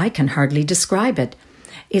 I can hardly describe it.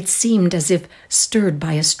 It seemed as if stirred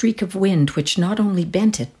by a streak of wind which not only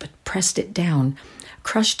bent it but pressed it down,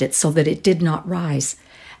 crushed it so that it did not rise,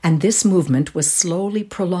 and this movement was slowly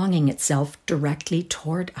prolonging itself directly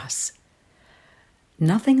toward us.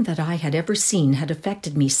 Nothing that I had ever seen had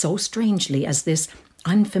affected me so strangely as this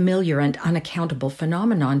unfamiliar and unaccountable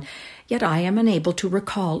phenomenon, yet I am unable to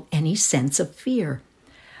recall any sense of fear.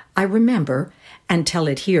 I remember, and tell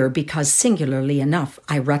it here because singularly enough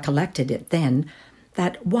I recollected it then,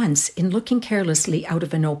 that once, in looking carelessly out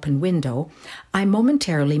of an open window, I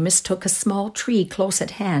momentarily mistook a small tree close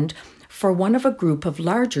at hand for one of a group of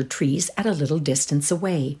larger trees at a little distance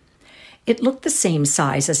away. It looked the same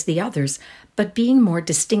size as the others, but being more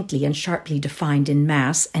distinctly and sharply defined in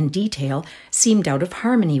mass and detail, seemed out of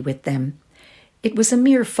harmony with them. It was a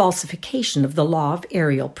mere falsification of the law of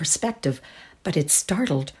aerial perspective, but it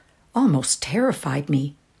startled, almost terrified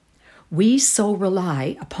me. We so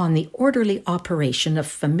rely upon the orderly operation of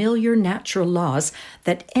familiar natural laws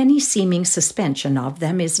that any seeming suspension of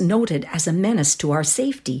them is noted as a menace to our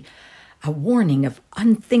safety, a warning of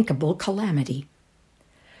unthinkable calamity.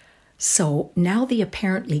 So now the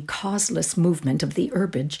apparently causeless movement of the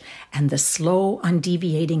herbage and the slow,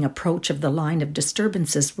 undeviating approach of the line of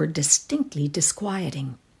disturbances were distinctly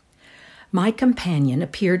disquieting. My companion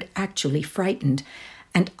appeared actually frightened,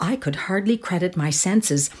 and I could hardly credit my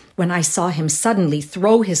senses when I saw him suddenly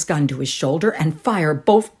throw his gun to his shoulder and fire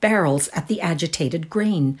both barrels at the agitated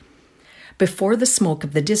grain. Before the smoke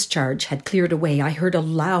of the discharge had cleared away, I heard a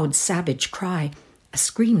loud, savage cry, a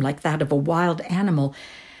scream like that of a wild animal,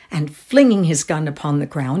 and flinging his gun upon the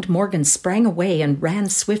ground, Morgan sprang away and ran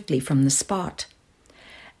swiftly from the spot.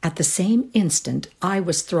 At the same instant, I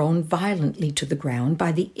was thrown violently to the ground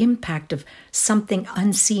by the impact of something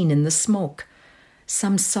unseen in the smoke,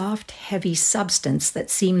 some soft, heavy substance that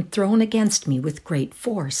seemed thrown against me with great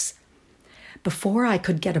force. Before I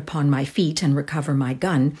could get upon my feet and recover my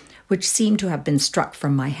gun, which seemed to have been struck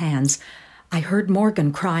from my hands, I heard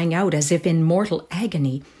Morgan crying out as if in mortal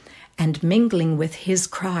agony, and mingling with his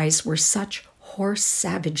cries were such hoarse,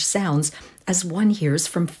 savage sounds as one hears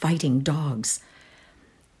from fighting dogs.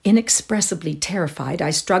 Inexpressibly terrified, I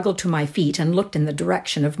struggled to my feet and looked in the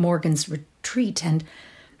direction of Morgan's retreat, and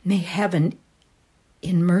may heaven,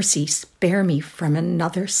 in mercy, spare me from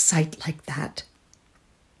another sight like that.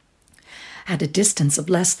 At a distance of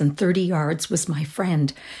less than 30 yards was my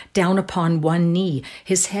friend, down upon one knee,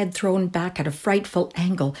 his head thrown back at a frightful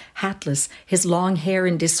angle, hatless, his long hair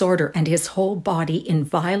in disorder, and his whole body in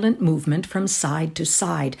violent movement from side to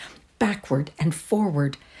side, backward and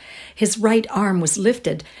forward. His right arm was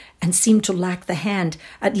lifted and seemed to lack the hand.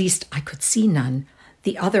 At least I could see none.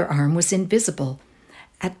 The other arm was invisible.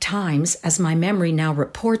 At times, as my memory now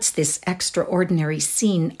reports this extraordinary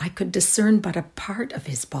scene, I could discern but a part of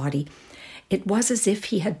his body. It was as if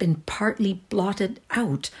he had been partly blotted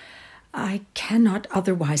out. I cannot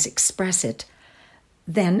otherwise express it.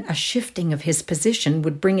 Then a shifting of his position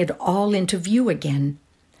would bring it all into view again.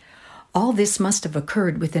 All this must have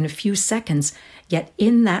occurred within a few seconds, yet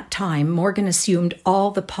in that time Morgan assumed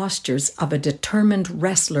all the postures of a determined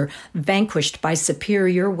wrestler vanquished by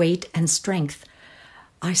superior weight and strength.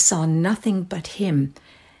 I saw nothing but him,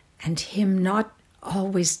 and him not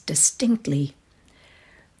always distinctly.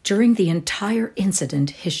 During the entire incident,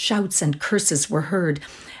 his shouts and curses were heard,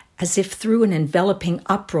 as if through an enveloping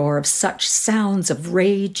uproar of such sounds of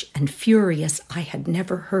rage and fury as I had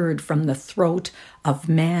never heard from the throat of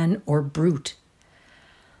man or brute.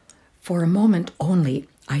 For a moment only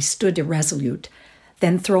I stood irresolute.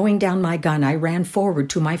 Then, throwing down my gun, I ran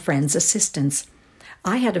forward to my friend's assistance.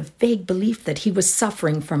 I had a vague belief that he was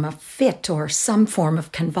suffering from a fit or some form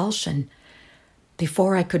of convulsion.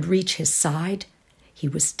 Before I could reach his side, he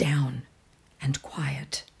was down and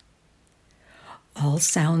quiet. All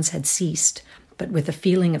sounds had ceased, but with a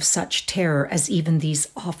feeling of such terror as even these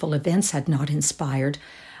awful events had not inspired,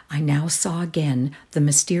 I now saw again the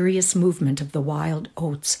mysterious movement of the wild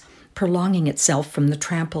oats, prolonging itself from the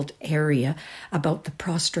trampled area about the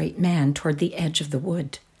prostrate man toward the edge of the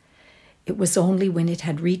wood. It was only when it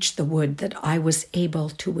had reached the wood that I was able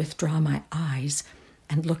to withdraw my eyes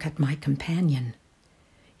and look at my companion.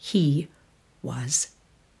 He was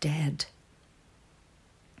dead.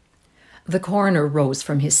 The coroner rose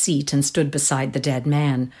from his seat and stood beside the dead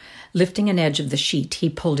man. Lifting an edge of the sheet, he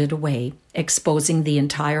pulled it away, exposing the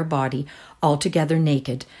entire body, altogether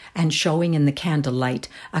naked, and showing in the candlelight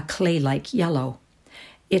a clay-like yellow.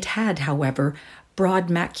 It had, however,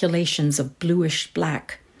 broad maculations of bluish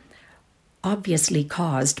black, obviously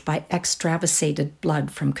caused by extravasated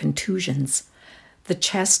blood from contusions. The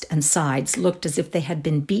chest and sides looked as if they had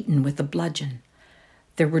been beaten with a bludgeon.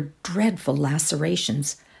 There were dreadful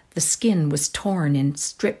lacerations. The skin was torn in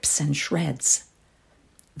strips and shreds.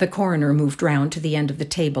 The coroner moved round to the end of the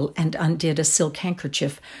table and undid a silk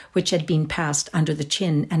handkerchief which had been passed under the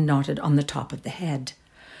chin and knotted on the top of the head.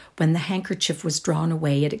 When the handkerchief was drawn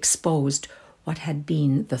away, it exposed what had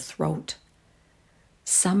been the throat.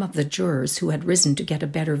 Some of the jurors who had risen to get a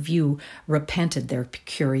better view repented their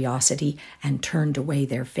curiosity and turned away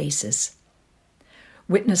their faces.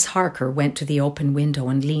 Witness Harker went to the open window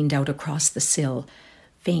and leaned out across the sill,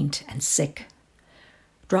 faint and sick.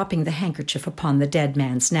 Dropping the handkerchief upon the dead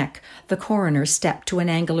man's neck, the coroner stepped to an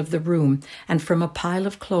angle of the room and from a pile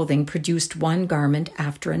of clothing produced one garment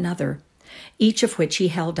after another, each of which he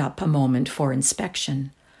held up a moment for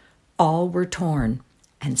inspection. All were torn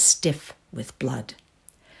and stiff with blood.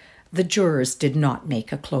 The jurors did not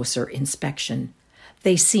make a closer inspection.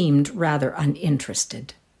 They seemed rather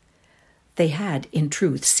uninterested. They had, in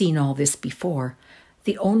truth, seen all this before,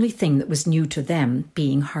 the only thing that was new to them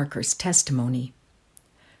being Harker's testimony.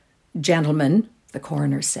 "Gentlemen," the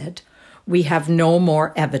coroner said, "we have no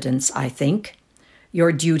more evidence, I think.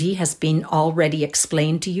 Your duty has been already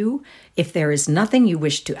explained to you. If there is nothing you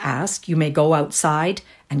wish to ask, you may go outside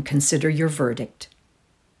and consider your verdict."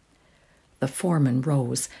 The foreman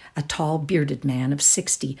rose, a tall, bearded man of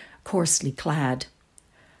 60, coarsely clad.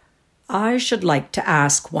 "I should like to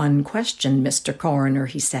ask one question, Mr. Coroner,"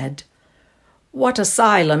 he said. "What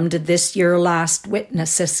asylum did this your last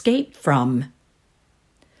witness escape from?"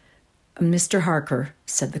 "Mr. Harker,"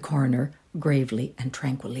 said the coroner, gravely and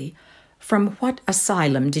tranquilly, "from what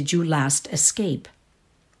asylum did you last escape?"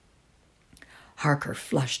 Harker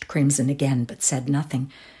flushed crimson again, but said nothing,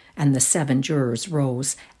 and the 7 jurors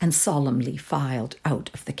rose and solemnly filed out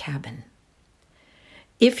of the cabin.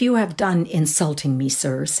 "If you have done insulting me,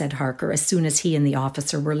 sir," said Harker, as soon as he and the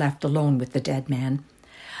officer were left alone with the dead man,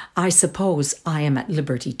 "I suppose I am at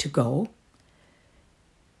liberty to go?"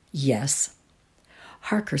 "Yes."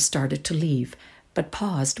 Harker started to leave, but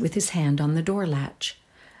paused with his hand on the door latch.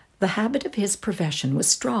 The habit of his profession was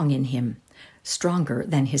strong in him, stronger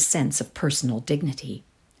than his sense of personal dignity.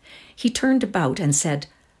 He turned about and said,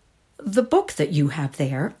 "The book that you have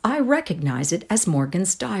there, I recognize it as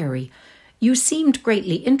Morgan's diary. You seemed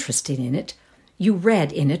greatly interested in it. You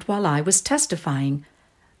read in it while I was testifying.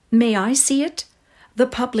 May I see it? The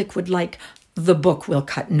public would like—" "The book will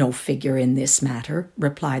cut no figure in this matter,"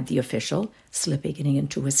 replied the official, slipping it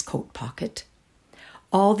into his coat pocket.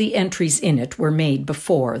 "All the entries in it were made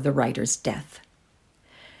before the writer's death."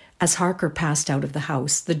 As Harker passed out of the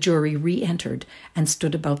house, the jury re-entered and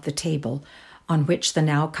stood about the table. on which the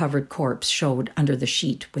now covered corpse showed under the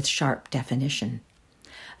sheet with sharp definition.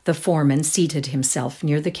 The foreman seated himself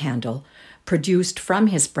near the candle, produced from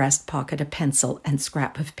his breast pocket a pencil and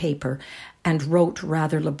scrap of paper, and wrote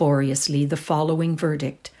rather laboriously the following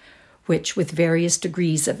verdict, which with various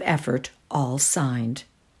degrees of effort all signed.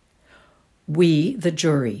 We, the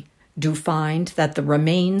jury, do find that the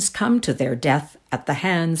remains come to their death at the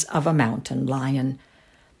hands of a mountain lion.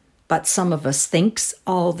 But some of us thinks,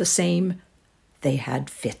 all the same, they had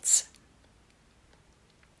fits.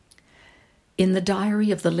 In the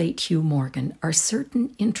diary of the late Hugh Morgan are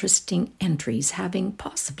certain interesting entries having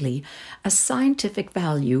possibly a scientific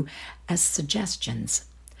value as suggestions.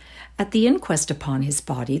 At the inquest upon his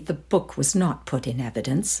body, the book was not put in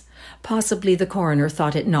evidence. Possibly the coroner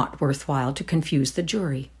thought it not worthwhile to confuse the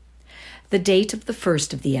jury. The date of the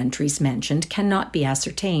first of the entries mentioned cannot be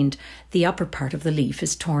ascertained. The upper part of the leaf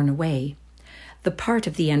is torn away. The part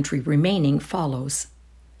of the entry remaining follows.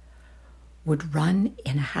 Would run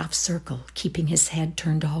in a half circle, keeping his head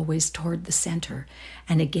turned always toward the center,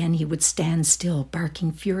 and again he would stand still,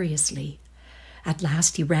 barking furiously. At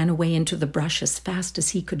last he ran away into the brush as fast as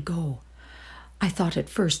he could go. I thought at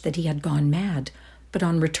first that he had gone mad, but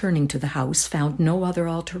on returning to the house found no other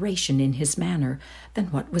alteration in his manner than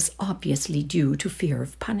what was obviously due to fear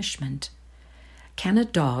of punishment. Can a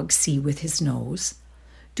dog see with his nose?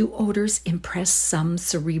 Do odors impress some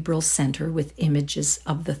cerebral center with images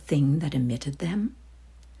of the thing that emitted them?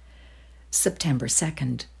 September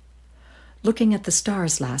 2nd. Looking at the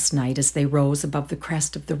stars last night as they rose above the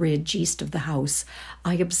crest of the ridge east of the house,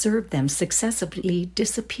 I observed them successively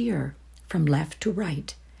disappear from left to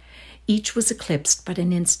right. Each was eclipsed but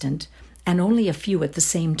an instant, and only a few at the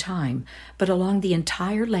same time, but along the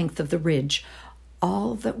entire length of the ridge,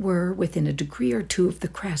 all that were within a degree or two of the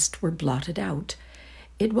crest were blotted out.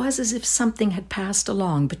 It was as if something had passed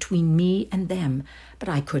along between me and them, but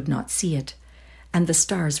I could not see it, and the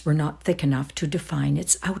stars were not thick enough to define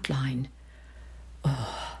its outline.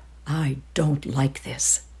 Oh, I don't like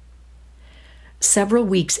this. Several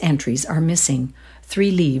weeks' entries are missing,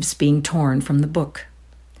 3 leaves being torn from the book.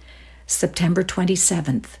 September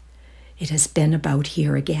 27th. It has been about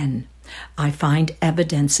here again. I find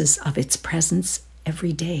evidences of its presence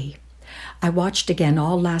every day. I watched again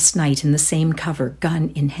all last night in the same cover,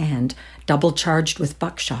 gun in hand, double charged with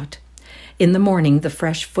buckshot. In the morning the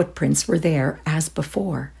fresh footprints were there as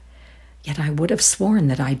before. Yet I would have sworn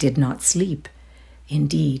that I did not sleep.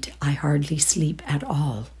 Indeed, I hardly sleep at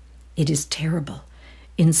all. It is terrible,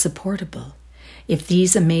 insupportable. If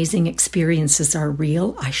these amazing experiences are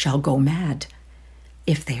real, I shall go mad.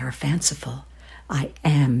 If they are fanciful, I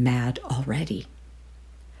am mad already.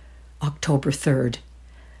 October 3rd.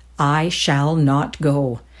 I shall not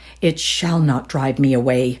go. It shall not drive me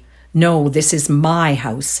away. No, this is my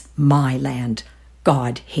house, my land.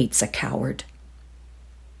 God hates a coward.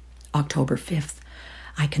 October 5th.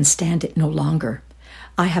 I can stand it no longer.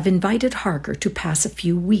 I have invited Harker to pass a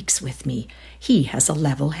few weeks with me. He has a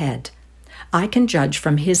level head. I can judge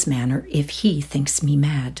from his manner if he thinks me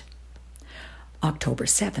mad. October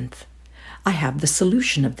 7th. I have the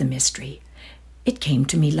solution of the mystery. It came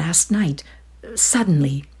to me last night,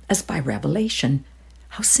 suddenly, as by revelation.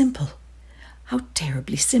 How simple, how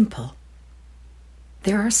terribly simple.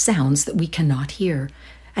 There are sounds that we cannot hear.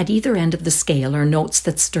 At either end of the scale are notes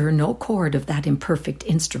that stir no chord of that imperfect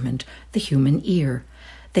instrument, the human ear.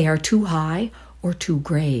 They are too high or too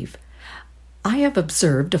grave. I have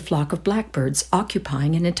observed a flock of blackbirds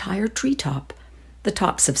occupying an entire treetop, the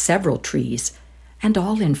tops of several trees, and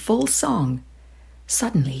all in full song.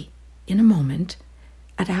 Suddenly, in a moment,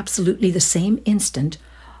 at absolutely the same instant,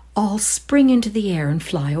 all spring into the air and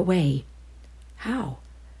fly away. How?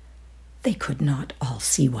 They could not all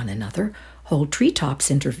see one another. Whole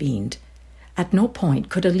treetops intervened. At no point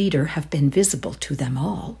could a leader have been visible to them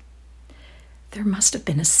all. There must have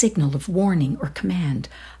been a signal of warning or command,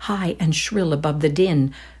 high and shrill above the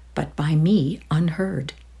din, but by me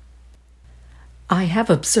unheard. I have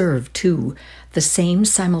observed, too, the same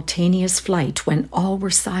simultaneous flight when all were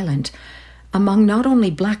silent, among not only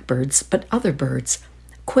blackbirds but other birds,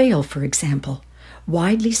 quail, for example,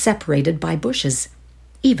 widely separated by bushes,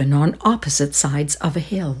 even on opposite sides of a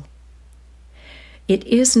hill. It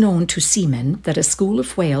is known to seamen that a school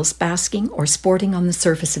of whales basking or sporting on the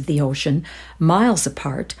surface of the ocean, miles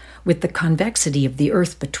apart, with the convexity of the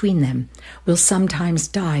earth between them, will sometimes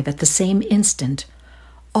dive at the same instant,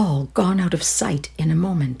 all gone out of sight in a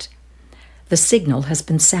moment. The signal has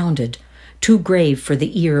been sounded, too grave for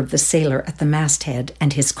the ear of the sailor at the masthead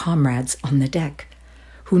and his comrades on the deck,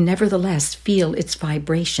 who nevertheless feel its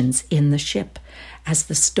vibrations in the ship, as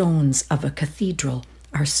the stones of a cathedral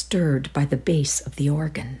are stirred by the bass of the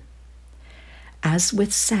organ. As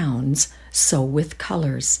with sounds, so with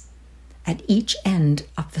colors. At each end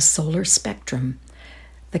of the solar spectrum,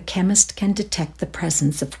 the chemist can detect the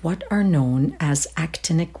presence of what are known as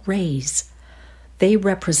actinic rays. They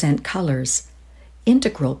represent colors,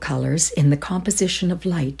 integral colors in the composition of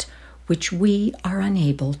light, which we are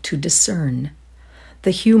unable to discern.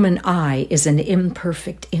 The human eye is an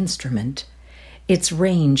imperfect instrument. Its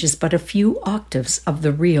range is but a few octaves of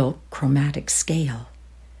the real chromatic scale.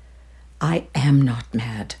 I am not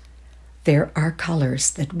mad. There are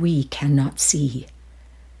colors that we cannot see.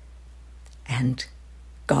 And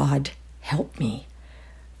God help me,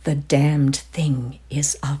 the damned thing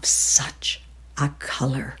is of such a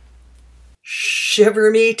color.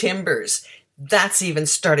 Shiver me timbers. That's even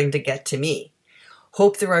starting to get to me.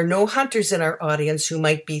 Hope there are no hunters in our audience who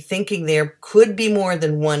might be thinking there could be more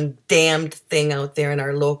than one damned thing out there in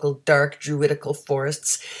our local dark druidical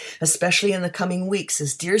forests, especially in the coming weeks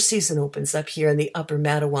as deer season opens up here in the upper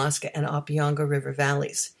Madawaska and Opeongo River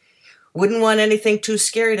valleys. Wouldn't want anything too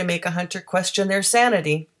scary to make a hunter question their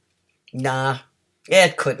sanity. Nah,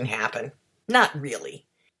 it couldn't happen. Not really.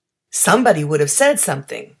 Somebody would have said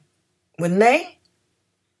something, wouldn't they?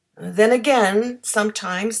 Then again,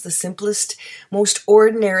 sometimes the simplest, most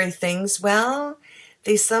ordinary things, well,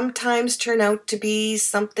 they sometimes turn out to be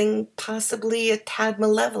something possibly a tad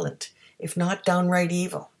malevolent, if not downright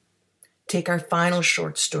evil. Take our final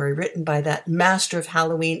short story written by that master of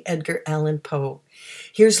Halloween, Edgar Allan Poe.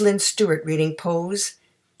 Here's Lynn Stewart reading Poe's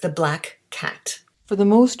The Black Cat. For the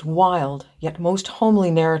most wild, yet most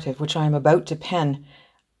homely narrative which I am about to pen,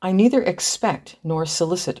 I neither expect nor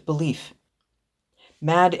solicit belief.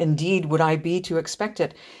 Mad indeed would I be to expect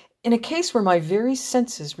it, in a case where my very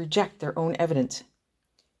senses reject their own evidence.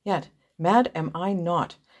 Yet mad am I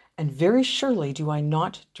not, and very surely do I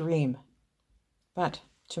not dream. But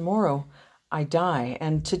tomorrow I die,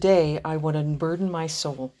 and today I would unburden my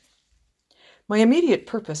soul. My immediate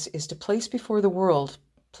purpose is to place before the world,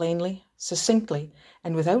 plainly, succinctly,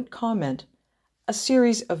 and without comment, a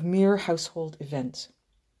series of mere household events.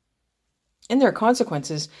 In their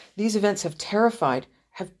consequences, these events have terrified,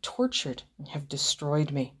 have tortured, and have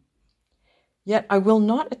destroyed me. Yet I will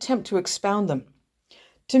not attempt to expound them.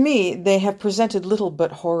 To me, they have presented little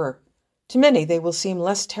but horror. To many, they will seem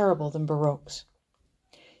less terrible than baroques.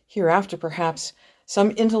 Hereafter, perhaps,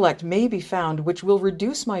 some intellect may be found which will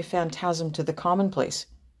reduce my phantasm to the commonplace.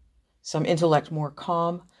 Some intellect more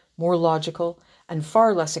calm, more logical, and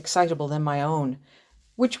far less excitable than my own,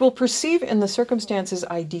 which will perceive in the circumstances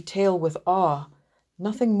I detail with awe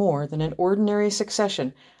nothing more than an ordinary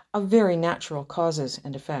succession of very natural causes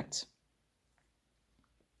and effects.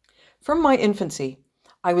 From my infancy,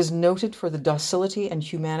 I was noted for the docility and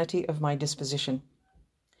humanity of my disposition.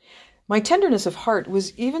 My tenderness of heart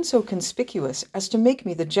was even so conspicuous as to make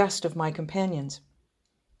me the jest of my companions.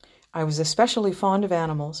 I was especially fond of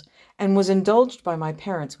animals, and was indulged by my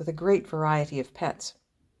parents with a great variety of pets.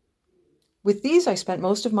 With these I spent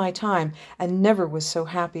most of my time, and never was so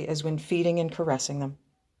happy as when feeding and caressing them.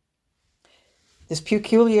 This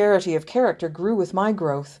peculiarity of character grew with my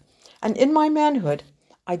growth, and in my manhood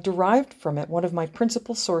I derived from it one of my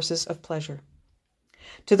principal sources of pleasure.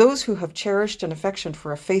 To those who have cherished an affection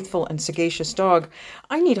for a faithful and sagacious dog,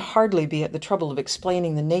 I need hardly be at the trouble of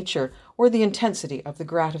explaining the nature or the intensity of the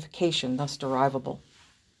gratification thus derivable.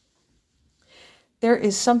 There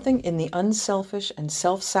is something in the unselfish and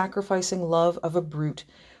self-sacrificing love of a brute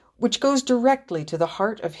which goes directly to the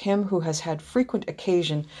heart of him who has had frequent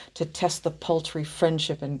occasion to test the paltry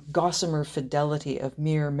friendship and gossamer fidelity of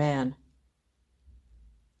mere man.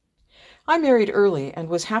 I married early, and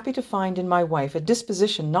was happy to find in my wife a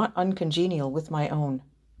disposition not uncongenial with my own.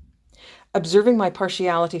 Observing my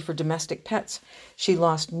partiality for domestic pets, she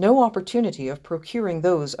lost no opportunity of procuring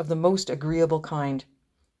those of the most agreeable kind.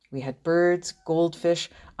 We had birds, goldfish,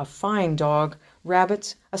 a fine dog,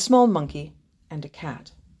 rabbits, a small monkey, and a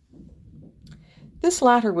cat. This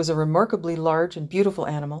latter was a remarkably large and beautiful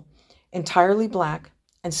animal, entirely black,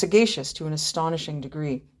 and sagacious to an astonishing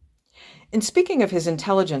degree. In speaking of his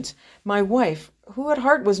intelligence, my wife, who at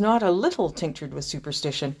heart was not a little tinctured with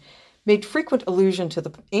superstition, made frequent allusion to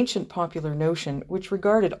the ancient popular notion which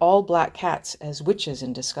regarded all black cats as witches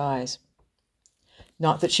in disguise.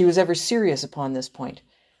 Not that she was ever serious upon this point,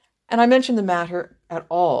 and I mention the matter at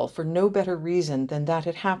all for no better reason than that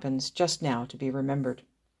it happens just now to be remembered.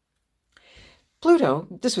 Pluto,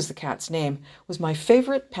 this was the cat's name, was my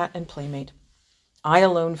favorite pet and playmate. I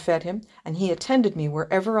alone fed him, and he attended me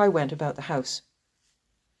wherever I went about the house.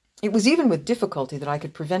 It was even with difficulty that I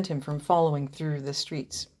could prevent him from following through the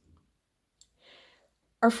streets.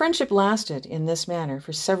 Our friendship lasted in this manner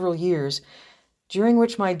for several years, during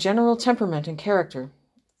which my general temperament and character,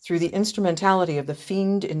 through the instrumentality of the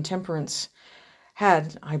fiend intemperance,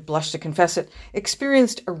 had, I blush to confess it,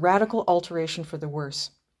 experienced a radical alteration for the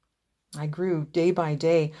worse. I grew, day by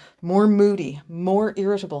day, more moody, more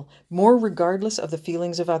irritable, more regardless of the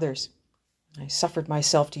feelings of others. I suffered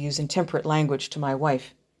myself to use intemperate language to my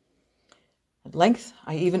wife. At length,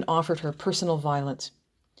 I even offered her personal violence.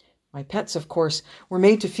 My pets, of course, were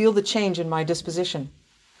made to feel the change in my disposition.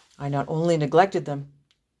 I not only neglected them,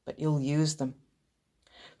 but ill-used them.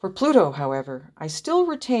 For Pluto, however, I still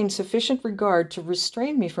retained sufficient regard to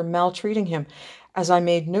restrain me from maltreating him, as I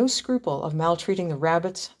made no scruple of maltreating the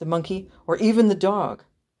rabbits, the monkey, or even the dog,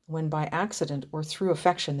 when by accident or through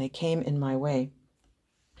affection they came in my way.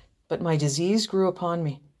 But my disease grew upon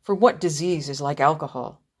me, for what disease is like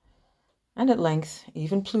alcohol? And at length,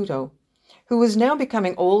 even Pluto, who was now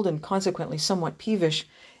becoming old and consequently somewhat peevish,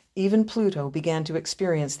 even Pluto began to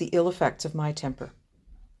experience the ill effects of my temper.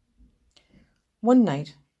 One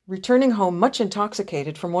night, returning home much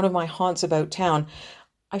intoxicated from one of my haunts about town,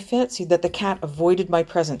 I fancied that the cat avoided my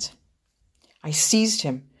presence. I seized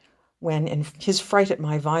him, when, in his fright at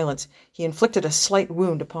my violence, he inflicted a slight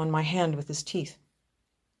wound upon my hand with his teeth.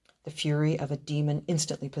 The fury of a demon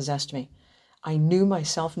instantly possessed me. I knew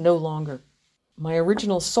myself no longer. My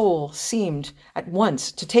original soul seemed, at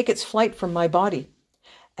once, to take its flight from my body,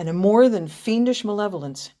 and a more than fiendish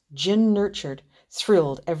malevolence, gin-nurtured,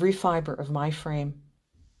 thrilled every fibre of my frame.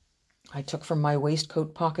 I took from my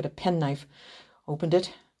waistcoat pocket a penknife, opened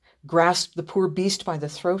it, grasped the poor beast by the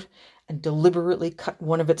throat, and deliberately cut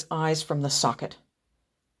one of its eyes from the socket.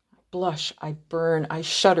 I blush, I burn, I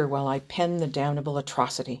shudder while I pen the damnable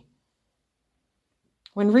atrocity.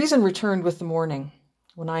 When reason returned with the morning,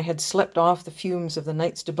 when I had slept off the fumes of the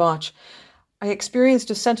night's debauch, I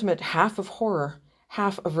experienced a sentiment half of horror,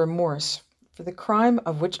 half of remorse, for the crime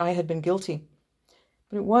of which I had been guilty.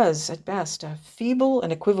 But it was, at best, a feeble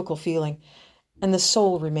and equivocal feeling, and the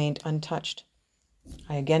soul remained untouched.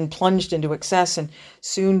 I again plunged into excess, and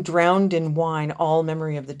soon drowned in wine all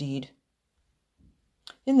memory of the deed.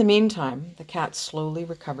 In the meantime, the cat slowly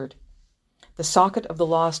recovered. The socket of the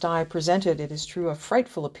lost eye presented, it is true, a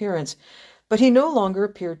frightful appearance, but he no longer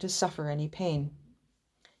appeared to suffer any pain.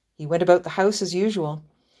 He went about the house as usual,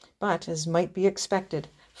 but, as might be expected,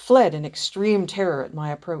 fled in extreme terror at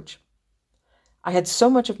my approach. I had so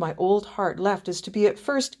much of my old heart left as to be at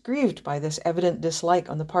first grieved by this evident dislike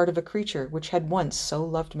on the part of a creature which had once so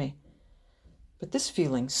loved me. But this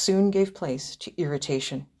feeling soon gave place to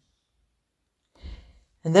irritation.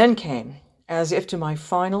 And then came, as if to my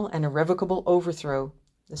final and irrevocable overthrow,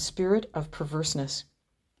 the spirit of perverseness.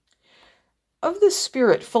 Of this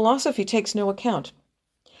spirit, philosophy takes no account.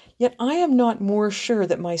 Yet I am not more sure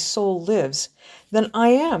that my soul lives than I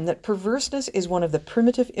am that perverseness is one of the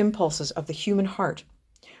primitive impulses of the human heart,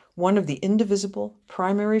 one of the indivisible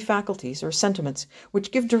primary faculties or sentiments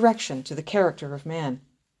which give direction to the character of man.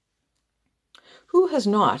 Who has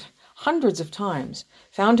not, hundreds of times,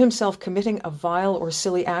 found himself committing a vile or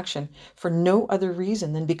silly action for no other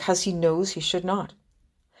reason than because he knows he should not?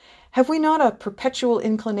 Have we not a perpetual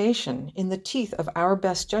inclination, in the teeth of our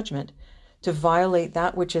best judgment, to violate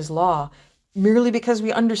that which is law, merely because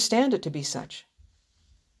we understand it to be such?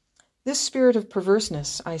 This spirit of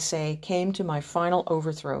perverseness, I say, came to my final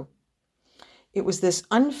overthrow. It was this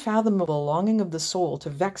unfathomable longing of the soul to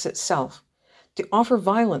vex itself, to offer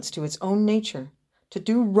violence to its own nature, to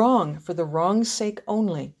do wrong for the wrong's sake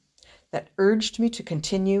only, that urged me to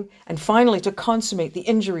continue and finally to consummate the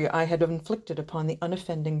injury I had inflicted upon the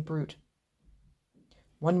unoffending brute.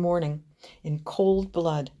 One morning, in cold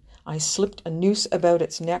blood, I slipped a noose about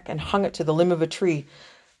its neck and hung it to the limb of a tree,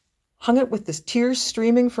 hung it with the tears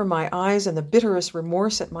streaming from my eyes and the bitterest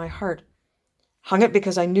remorse at my heart, hung it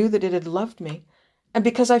because I knew that it had loved me, and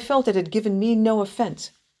because I felt it had given me no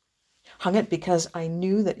offense, hung it because I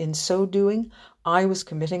knew that in so doing I was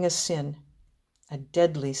committing a sin, a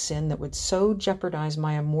deadly sin that would so jeopardize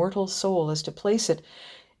my immortal soul as to place it,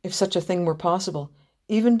 if such a thing were possible,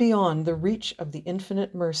 even beyond the reach of the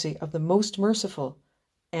infinite mercy of the most merciful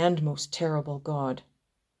and most terrible God.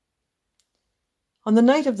 On the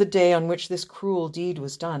night of the day on which this cruel deed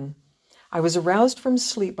was done, I was aroused from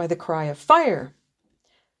sleep by the cry of "Fire!"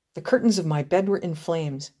 The curtains of my bed were in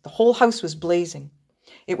flames. The whole house was blazing.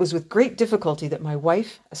 It was with great difficulty that my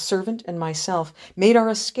wife, a servant, and myself made our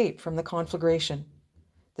escape from the conflagration.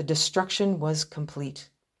 The destruction was complete.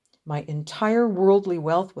 My entire worldly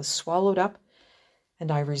wealth was swallowed up, and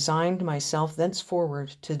I resigned myself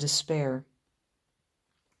thenceforward to despair.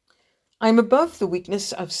 I am above the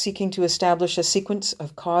weakness of seeking to establish a sequence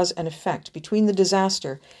of cause and effect between the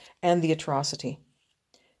disaster and the atrocity.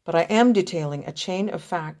 But I am detailing a chain of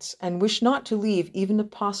facts and wish not to leave even a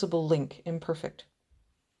possible link imperfect.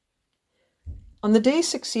 On the day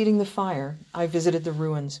succeeding the fire, I visited the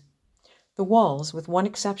ruins. The walls, with one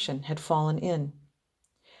exception, had fallen in.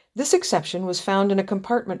 This exception was found in a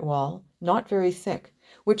compartment wall, not very thick,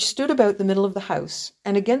 which stood about the middle of the house,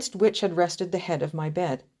 and against which had rested the head of my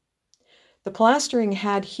bed. The plastering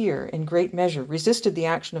had here, in great measure, resisted the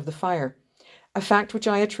action of the fire, a fact which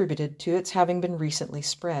I attributed to its having been recently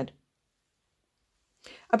spread.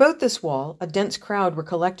 About this wall a dense crowd were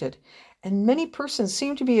collected, and many persons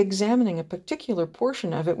seemed to be examining a particular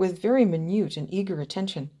portion of it with very minute and eager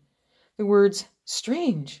attention. The words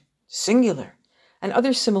 "strange," "singular," and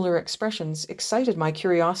other similar expressions excited my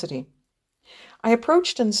curiosity. I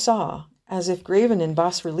approached and saw, as if graven in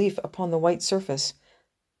bas-relief upon the white surface,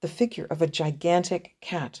 the figure of a gigantic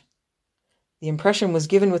cat. The impression was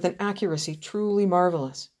given with an accuracy truly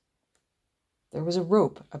marvelous. There was a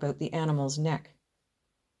rope about the animal's neck.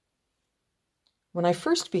 When I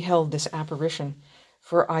first beheld this apparition,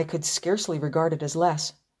 for I could scarcely regard it as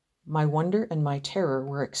less, my wonder and my terror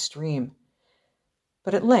were extreme.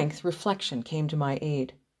 But at length reflection came to my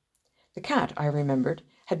aid. The cat, I remembered,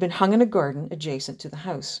 had been hung in a garden adjacent to the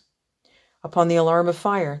house. Upon the alarm of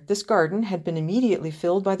fire, this garden had been immediately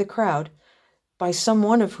filled by the crowd, by some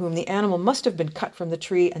one of whom the animal must have been cut from the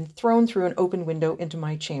tree and thrown through an open window into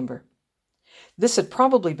my chamber. This had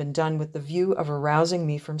probably been done with the view of arousing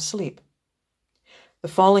me from sleep. The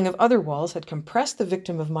falling of other walls had compressed the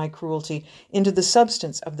victim of my cruelty into the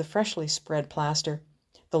substance of the freshly spread plaster,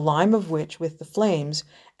 the lime of which, with the flames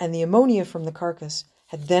and the ammonia from the carcass,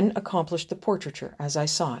 had then accomplished the portraiture as I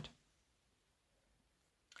sought.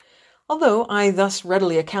 Although I thus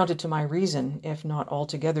readily accounted to my reason, if not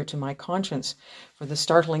altogether to my conscience, for the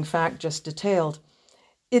startling fact just detailed,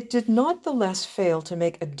 it did not the less fail to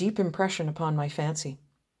make a deep impression upon my fancy.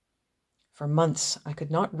 For months I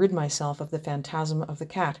could not rid myself of the phantasm of the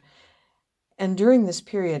cat, and during this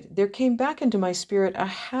period there came back into my spirit a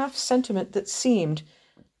half-sentiment that seemed,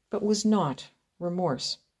 but was not,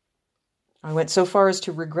 remorse. I went so far as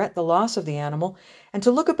to regret the loss of the animal, and to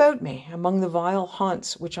look about me, among the vile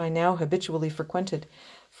haunts which I now habitually frequented,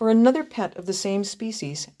 for another pet of the same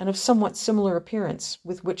species and of somewhat similar appearance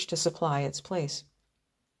with which to supply its place.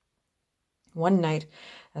 One night,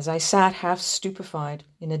 as I sat half stupefied,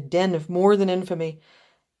 in a den of more than infamy,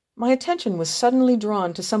 my attention was suddenly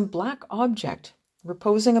drawn to some black object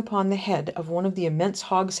reposing upon the head of one of the immense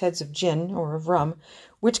hogsheads of gin or of rum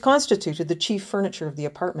which constituted the chief furniture of the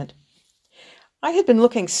apartment. I had been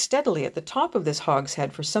looking steadily at the top of this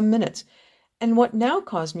hogshead for some minutes, and what now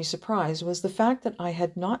caused me surprise was the fact that I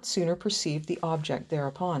had not sooner perceived the object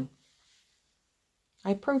thereupon. I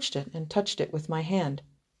approached it and touched it with my hand.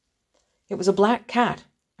 It was a black cat,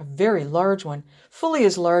 a very large one, fully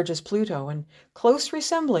as large as Pluto, and close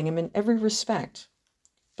resembling him in every respect.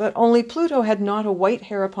 But only Pluto had not a white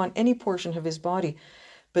hair upon any portion of his body,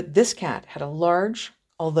 but this cat had a large,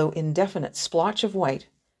 although indefinite, splotch of white,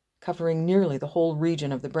 covering nearly the whole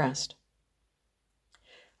region of the breast.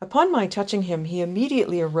 Upon my touching him, he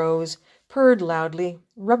immediately arose, purred loudly,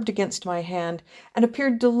 rubbed against my hand, and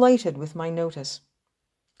appeared delighted with my notice.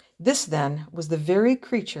 This, then, was the very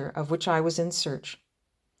creature of which I was in search.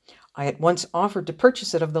 I at once offered to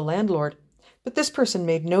purchase it of the landlord, but this person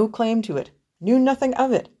made no claim to it, knew nothing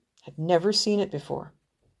of it, had never seen it before.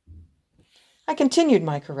 I continued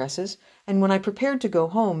my caresses, and when I prepared to go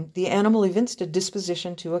home, the animal evinced a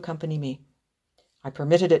disposition to accompany me. I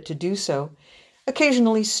permitted it to do so,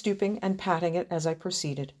 occasionally stooping and patting it as I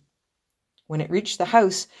proceeded. When it reached the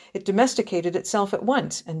house, it domesticated itself at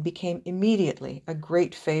once and became immediately a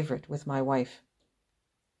great favorite with my wife.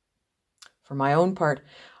 For my own part,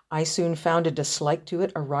 I soon found a dislike to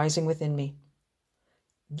it arising within me.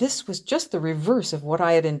 This was just the reverse of what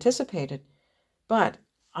I had anticipated, but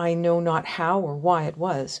I know not how or why it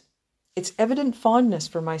was. Its evident fondness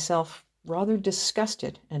for myself rather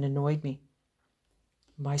disgusted and annoyed me.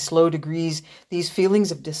 By slow degrees, these feelings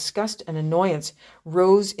of disgust and annoyance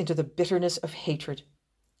rose into the bitterness of hatred.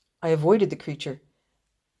 I avoided the creature.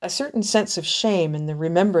 A certain sense of shame and the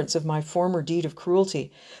remembrance of my former deed of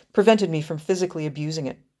cruelty prevented me from physically abusing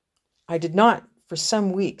it. I did not, for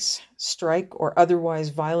some weeks, strike or otherwise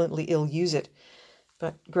violently ill-use it,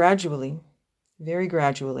 but gradually, very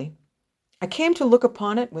gradually, I came to look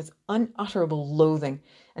upon it with unutterable loathing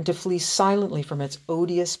and to flee silently from its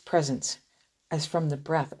odious presence as from the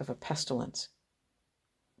breath of a pestilence.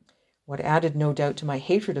 What added no doubt to my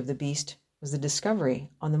hatred of the beast was the discovery,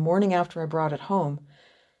 on the morning after I brought it home,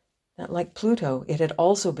 that, like Pluto, it had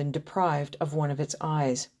also been deprived of one of its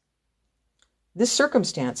eyes. This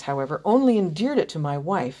circumstance, however, only endeared it to my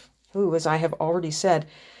wife, who, as I have already said,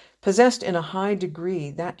 possessed in a high degree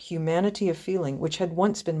that humanity of feeling which had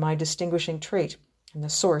once been my distinguishing trait and the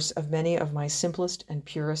source of many of my simplest and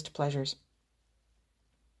purest pleasures.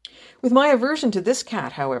 With my aversion to this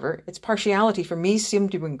cat, however, its partiality for me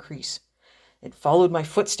seemed to increase. It followed my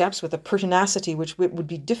footsteps with a pertinacity which it would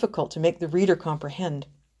be difficult to make the reader comprehend.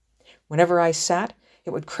 Whenever I sat, it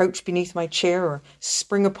would crouch beneath my chair or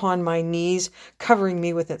spring upon my knees, covering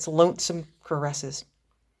me with its lonesome caresses.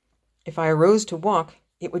 If I arose to walk,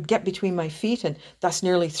 it would get between my feet and thus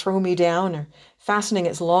nearly throw me down, or, fastening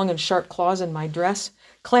its long and sharp claws in my dress,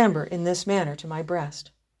 clamber in this manner to my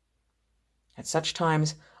breast. At such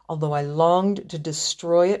times, although I longed to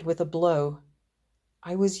destroy it with a blow,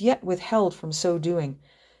 I was yet withheld from so doing,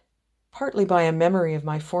 partly by a memory of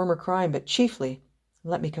my former crime, but chiefly,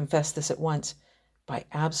 let me confess this at once, by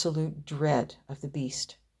absolute dread of the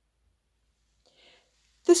beast.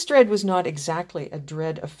 This dread was not exactly a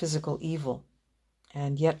dread of physical evil,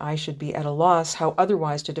 and yet I should be at a loss how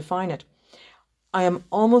otherwise to define it. I am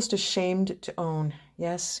almost ashamed to own,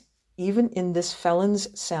 yes, even in this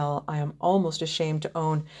felon's cell, I am almost ashamed to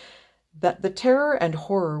own that the terror and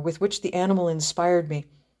horror with which the animal inspired me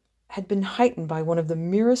had been heightened by one of the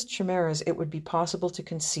merest chimeras it would be possible to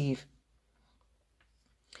conceive.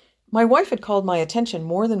 My wife had called my attention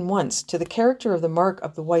more than once to the character of the mark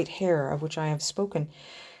of the white hair of which I have spoken,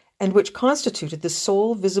 and which constituted the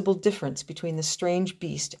sole visible difference between the strange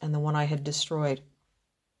beast and the one I had destroyed.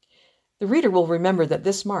 The reader will remember that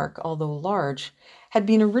this mark, although large, had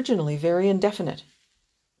been originally very indefinite,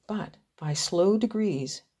 but by slow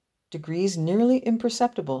degrees nearly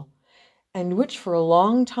imperceptible, and which for a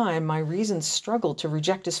long time my reason struggled to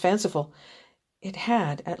reject as fanciful, it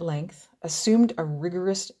had at length assumed a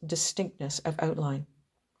rigorous distinctness of outline.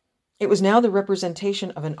 It was now the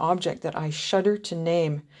representation of an object that I shudder to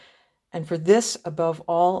name, and for this, above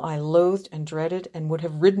all, I loathed and dreaded, and would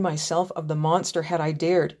have rid myself of the monster had I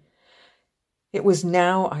dared. It was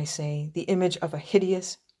now, I say, the image of a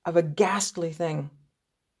hideous, of a ghastly thing,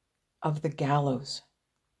 of the gallows.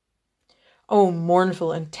 O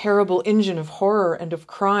mournful and terrible engine of horror and of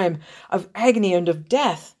crime, of agony and of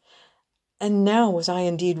death! And now was I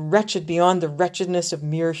indeed wretched beyond the wretchedness of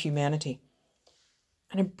mere humanity.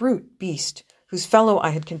 And a brute beast, whose fellow I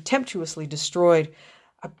had contemptuously destroyed,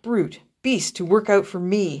 a brute beast to work out for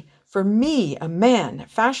me, a man,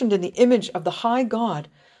 fashioned in the image of the high God,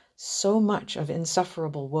 so much of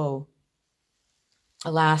insufferable woe.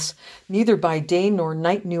 Alas, neither by day nor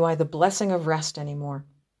night knew I the blessing of rest any more.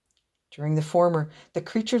 During the former, the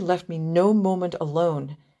creature left me no moment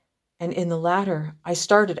alone, and in the latter I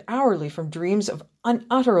started hourly from dreams of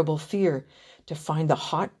unutterable fear to find the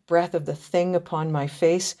hot breath of the thing upon my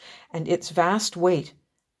face and its vast weight,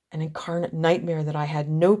 an incarnate nightmare that I had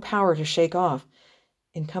no power to shake off,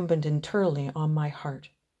 incumbent entirely on my heart.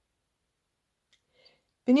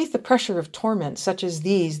 Beneath the pressure of torments such as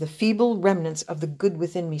these, the feeble remnants of the good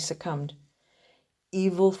within me succumbed.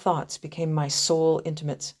 Evil thoughts became my sole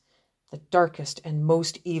intimates, the darkest and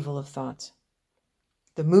most evil of thoughts.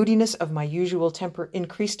 The moodiness of my usual temper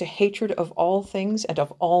increased to hatred of all things and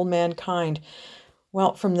of all mankind,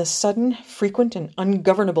 while from the sudden, frequent, and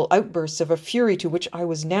ungovernable outbursts of a fury to which I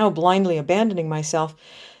was now blindly abandoning myself,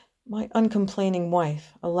 my uncomplaining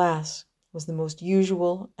wife, alas, was the most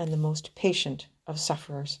usual and the most patient of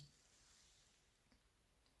sufferers.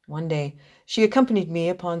 One day she accompanied me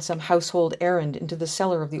upon some household errand into the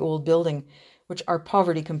cellar of the old building, which our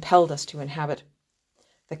poverty compelled us to inhabit.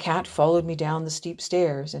 The cat followed me down the steep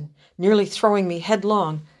stairs, and, nearly throwing me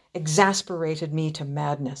headlong, exasperated me to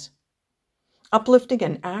madness. Uplifting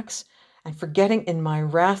an axe, and forgetting in my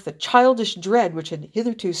wrath the childish dread which had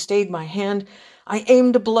hitherto stayed my hand, I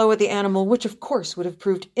aimed a blow at the animal, which of course would have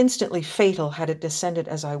proved instantly fatal had it descended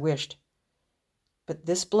as I wished. But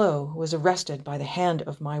this blow was arrested by the hand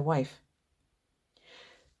of my wife.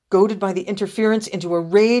 Goaded by the interference into a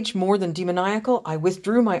rage more than demoniacal, I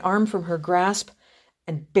withdrew my arm from her grasp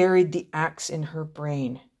and buried the axe in her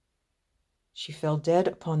brain. She fell dead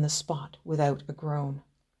upon the spot without a groan.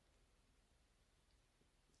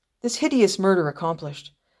 This hideous murder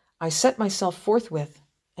accomplished, I set myself forthwith,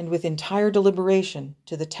 and with entire deliberation,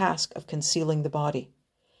 to the task of concealing the body.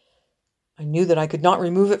 I knew that I could not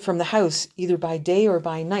remove it from the house, either by day or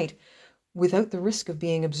by night, without the risk of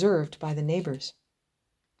being observed by the neighbors.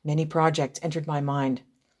 Many projects entered my mind.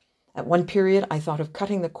 At one period I thought of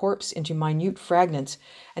cutting the corpse into minute fragments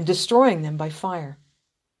and destroying them by fire.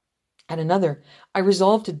 At another, I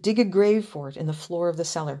resolved to dig a grave for it in the floor of the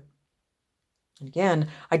cellar. Again,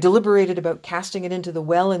 I deliberated about casting it into the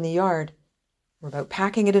well in the yard, or about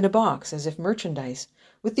packing it in a box as if merchandise,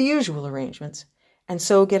 with the usual arrangements, and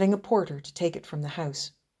so getting a porter to take it from the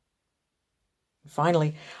house.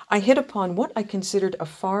 Finally, I hit upon what I considered a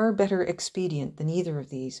far better expedient than either of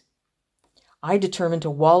these. I determined to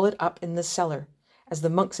wall it up in the cellar, as the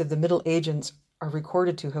monks of the Middle Ages are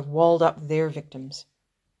recorded to have walled up their victims.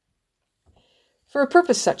 For a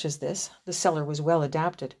purpose such as this, the cellar was well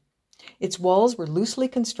adapted. Its walls were loosely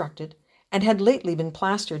constructed, and had lately been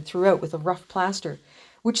plastered throughout with a rough plaster,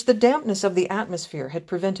 which the dampness of the atmosphere had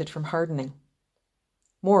prevented from hardening.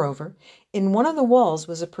 Moreover, in one of the walls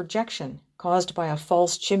was a projection caused by a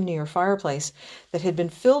false chimney or fireplace that had been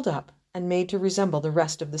filled up and made to resemble the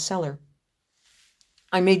rest of the cellar.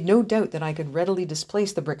 I made no doubt that I could readily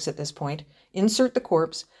displace the bricks at this point, insert the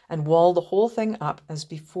corpse, and wall the whole thing up as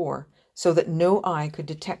before, so that no eye could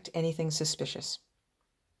detect anything suspicious.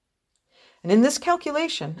 And in this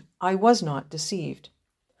calculation I was not deceived.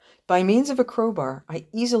 By means of a crowbar, I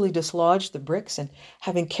easily dislodged the bricks, and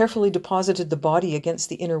having carefully deposited the body against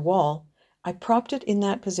the inner wall, I propped it in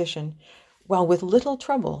that position, while with little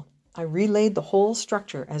trouble I relaid the whole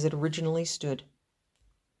structure as it originally stood.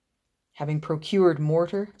 Having procured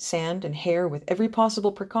mortar, sand, and hair with every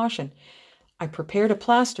possible precaution, I prepared a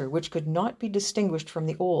plaster which could not be distinguished from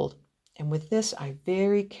the old, and with this I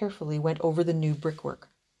very carefully went over the new brickwork.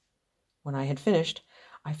 When I had finished,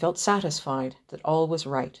 I felt satisfied that all was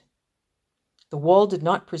right. The wall did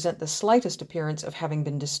not present the slightest appearance of having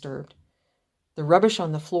been disturbed. The rubbish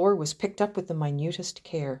on the floor was picked up with the minutest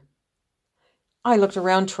care. I looked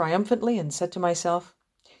around triumphantly and said to myself,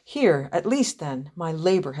 "Here, at least, then, my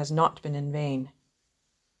labor has not been in vain."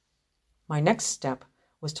 My next step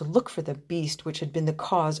was to look for the beast which had been the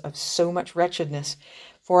cause of so much wretchedness,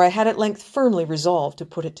 for I had at length firmly resolved to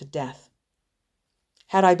put it to death.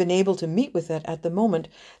 Had I been able to meet with it at the moment,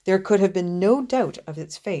 there could have been no doubt of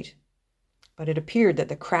its fate. But it appeared that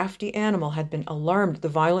the crafty animal had been alarmed at the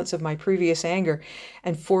violence of my previous anger,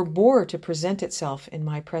 and forbore to present itself in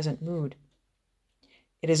my present mood.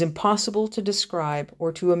 It is impossible to describe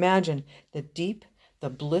or to imagine the deep, the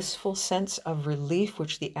blissful sense of relief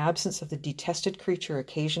which the absence of the detested creature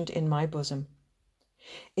occasioned in my bosom.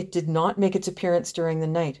 It did not make its appearance during the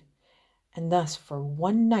night, and thus for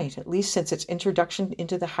one night, at least since its introduction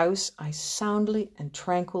into the house, I soundly and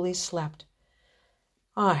tranquilly slept.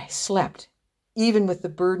 I slept, even with the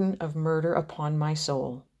burden of murder upon my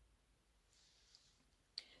soul.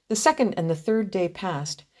 The second and the third day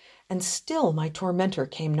passed, and still my tormentor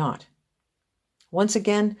came not. Once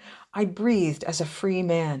again I breathed as a free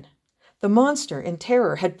man. The monster, in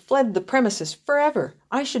terror, had fled the premises forever.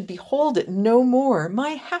 I should behold it no more.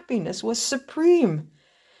 My happiness was supreme,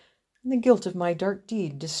 and the guilt of my dark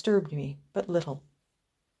deed disturbed me but little.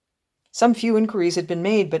 Some few inquiries had been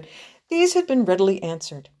made, but these had been readily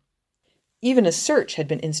answered. Even a search had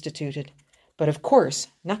been instituted, but of course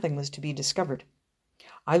nothing was to be discovered.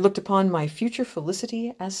 I looked upon my future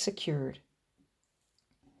felicity as secured.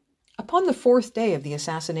 Upon the fourth day of the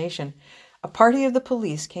assassination, a party of the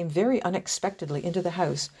police came very unexpectedly into the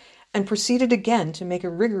house, and proceeded again to make a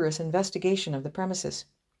rigorous investigation of the premises.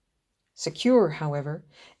 Secure, however,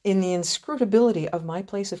 in the inscrutability of my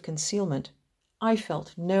place of concealment, I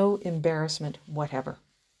felt no embarrassment whatever.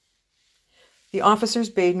 The officers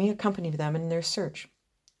bade me accompany them in their search.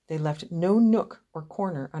 They left no nook or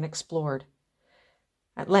corner unexplored.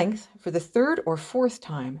 At length, for the third or fourth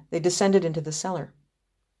time, they descended into the cellar.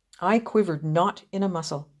 I quivered not in a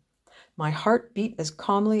muscle. My heart beat as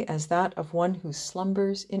calmly as that of one who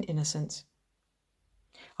slumbers in innocence.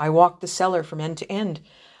 I walked the cellar from end to end.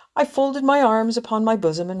 I folded my arms upon my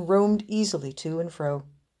bosom and roamed easily to and fro.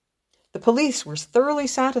 The police were thoroughly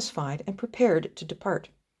satisfied and prepared to depart.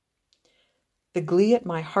 The glee at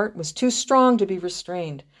my heart was too strong to be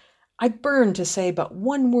restrained. I burned to say but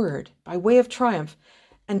one word by way of triumph,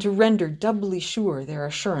 and to render doubly sure their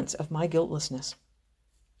assurance of my guiltlessness.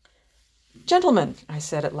 "Gentlemen," I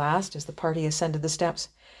said at last, as the party ascended the steps,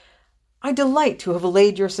 "I delight to have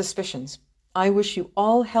allayed your suspicions. I wish you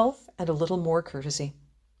all health and a little more courtesy.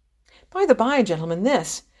 By the by, gentlemen,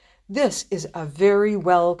 this is a very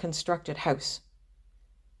well-constructed house."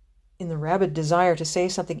 In the rabid desire to say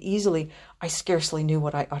something easily, I scarcely knew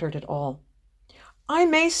what I uttered at all. "I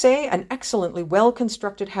may say an excellently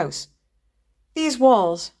well-constructed house. These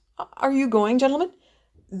walls— Are you going, gentlemen?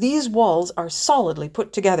 These walls are solidly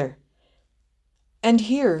put together." And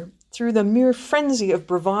here, through the mere frenzy of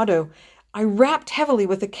bravado, I rapped heavily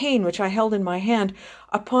with a cane which I held in my hand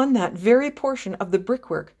upon that very portion of the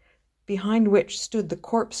brickwork behind which stood the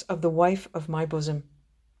corpse of the wife of my bosom.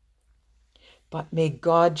 But may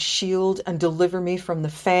God shield and deliver me from the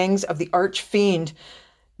fangs of the arch-fiend.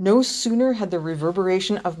 No sooner had the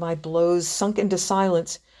reverberation of my blows sunk into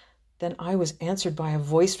silence than I was answered by a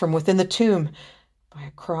voice from within the tomb, by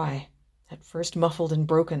a cry, at first muffled and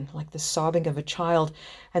broken, like the sobbing of a child,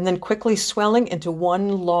 and then quickly swelling into one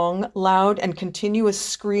long, loud, and continuous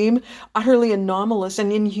scream, utterly anomalous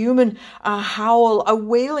and inhuman, a howl, a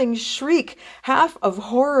wailing shriek, half of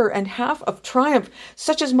horror and half of triumph,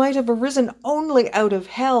 such as might have arisen only out of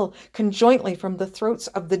hell, conjointly from the throats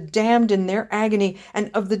of the damned in their agony, and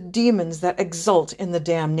of the demons that exult in the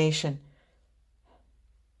damnation.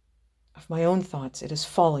 Of my own thoughts it is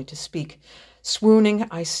folly to speak. Swooning,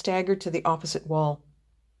 I staggered to the opposite wall.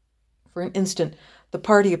 For an instant, the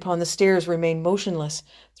party upon the stairs remained motionless,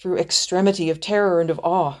 through extremity of terror and of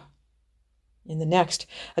awe. In the next,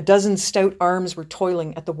 a dozen stout arms were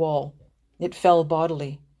toiling at the wall. It fell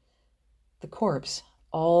bodily. The corpse,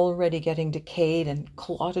 already getting decayed and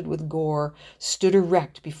clotted with gore, stood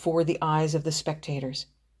erect before the eyes of the spectators.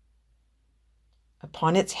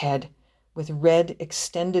 Upon its head, with red,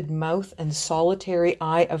 extended mouth and solitary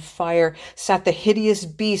eye of fire, sat the hideous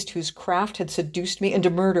beast whose craft had seduced me into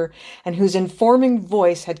murder, and whose informing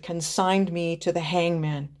voice had consigned me to the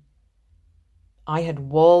hangman. I had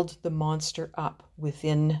walled the monster up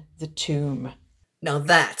within the tomb. Now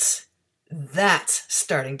that's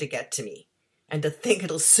starting to get to me. And to think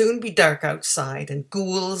it'll soon be dark outside, and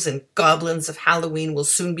ghouls and goblins of Halloween will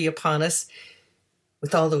soon be upon us,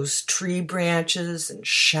 with all those tree branches and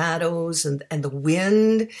shadows and the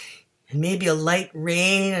wind, and maybe a light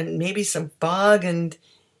rain and maybe some fog and...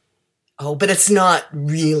 Oh, but it's not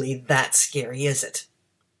really that scary, is it?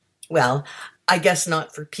 Well, I guess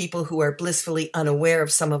not for people who are blissfully unaware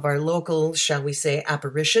of some of our local, shall we say,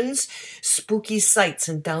 apparitions, spooky sights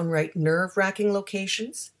and downright nerve-wracking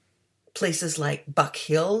locations. Places like Buck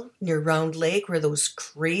Hill near Round Lake, where those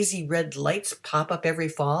crazy red lights pop up every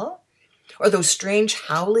fall. Or those strange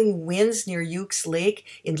howling winds near Ukes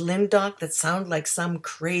Lake in Lindock that sound like some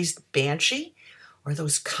crazed banshee. Or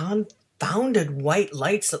those confounded white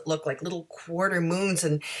lights that look like little quarter moons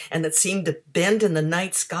and that seem to bend in the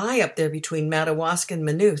night sky up there between Madawaska and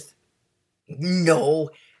Maynooth. No,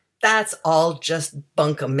 that's all just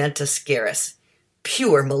bunkum meant to scare us.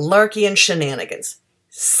 Pure malarkey and shenanigans.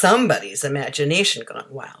 Somebody's imagination gone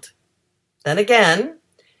wild. Then again,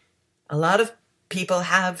 a lot of people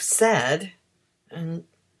have said,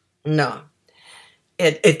 no,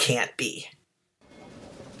 it can't be.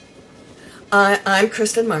 I'm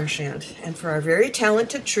Kristen Marchand, and for our very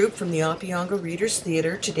talented troupe from the Opeongo Readers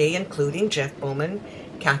Theatre today, including Jeff Bowman,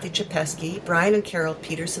 Cathy Chapeskie, Brian and Carol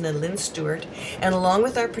Peterson, and Lynn Stewart, and along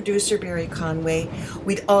with our producer Barry Conway,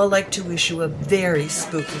 we'd all like to wish you a very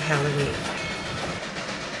spooky Halloween.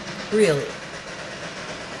 Really?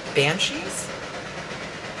 Banshees?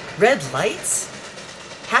 Red lights?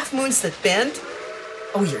 Half moons that bend?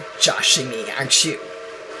 Oh, you're joshing me, aren't you?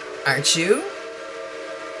 Aren't you?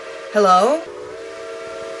 Hello?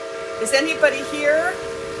 Is anybody here?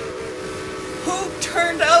 Who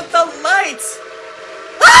turned out the lights?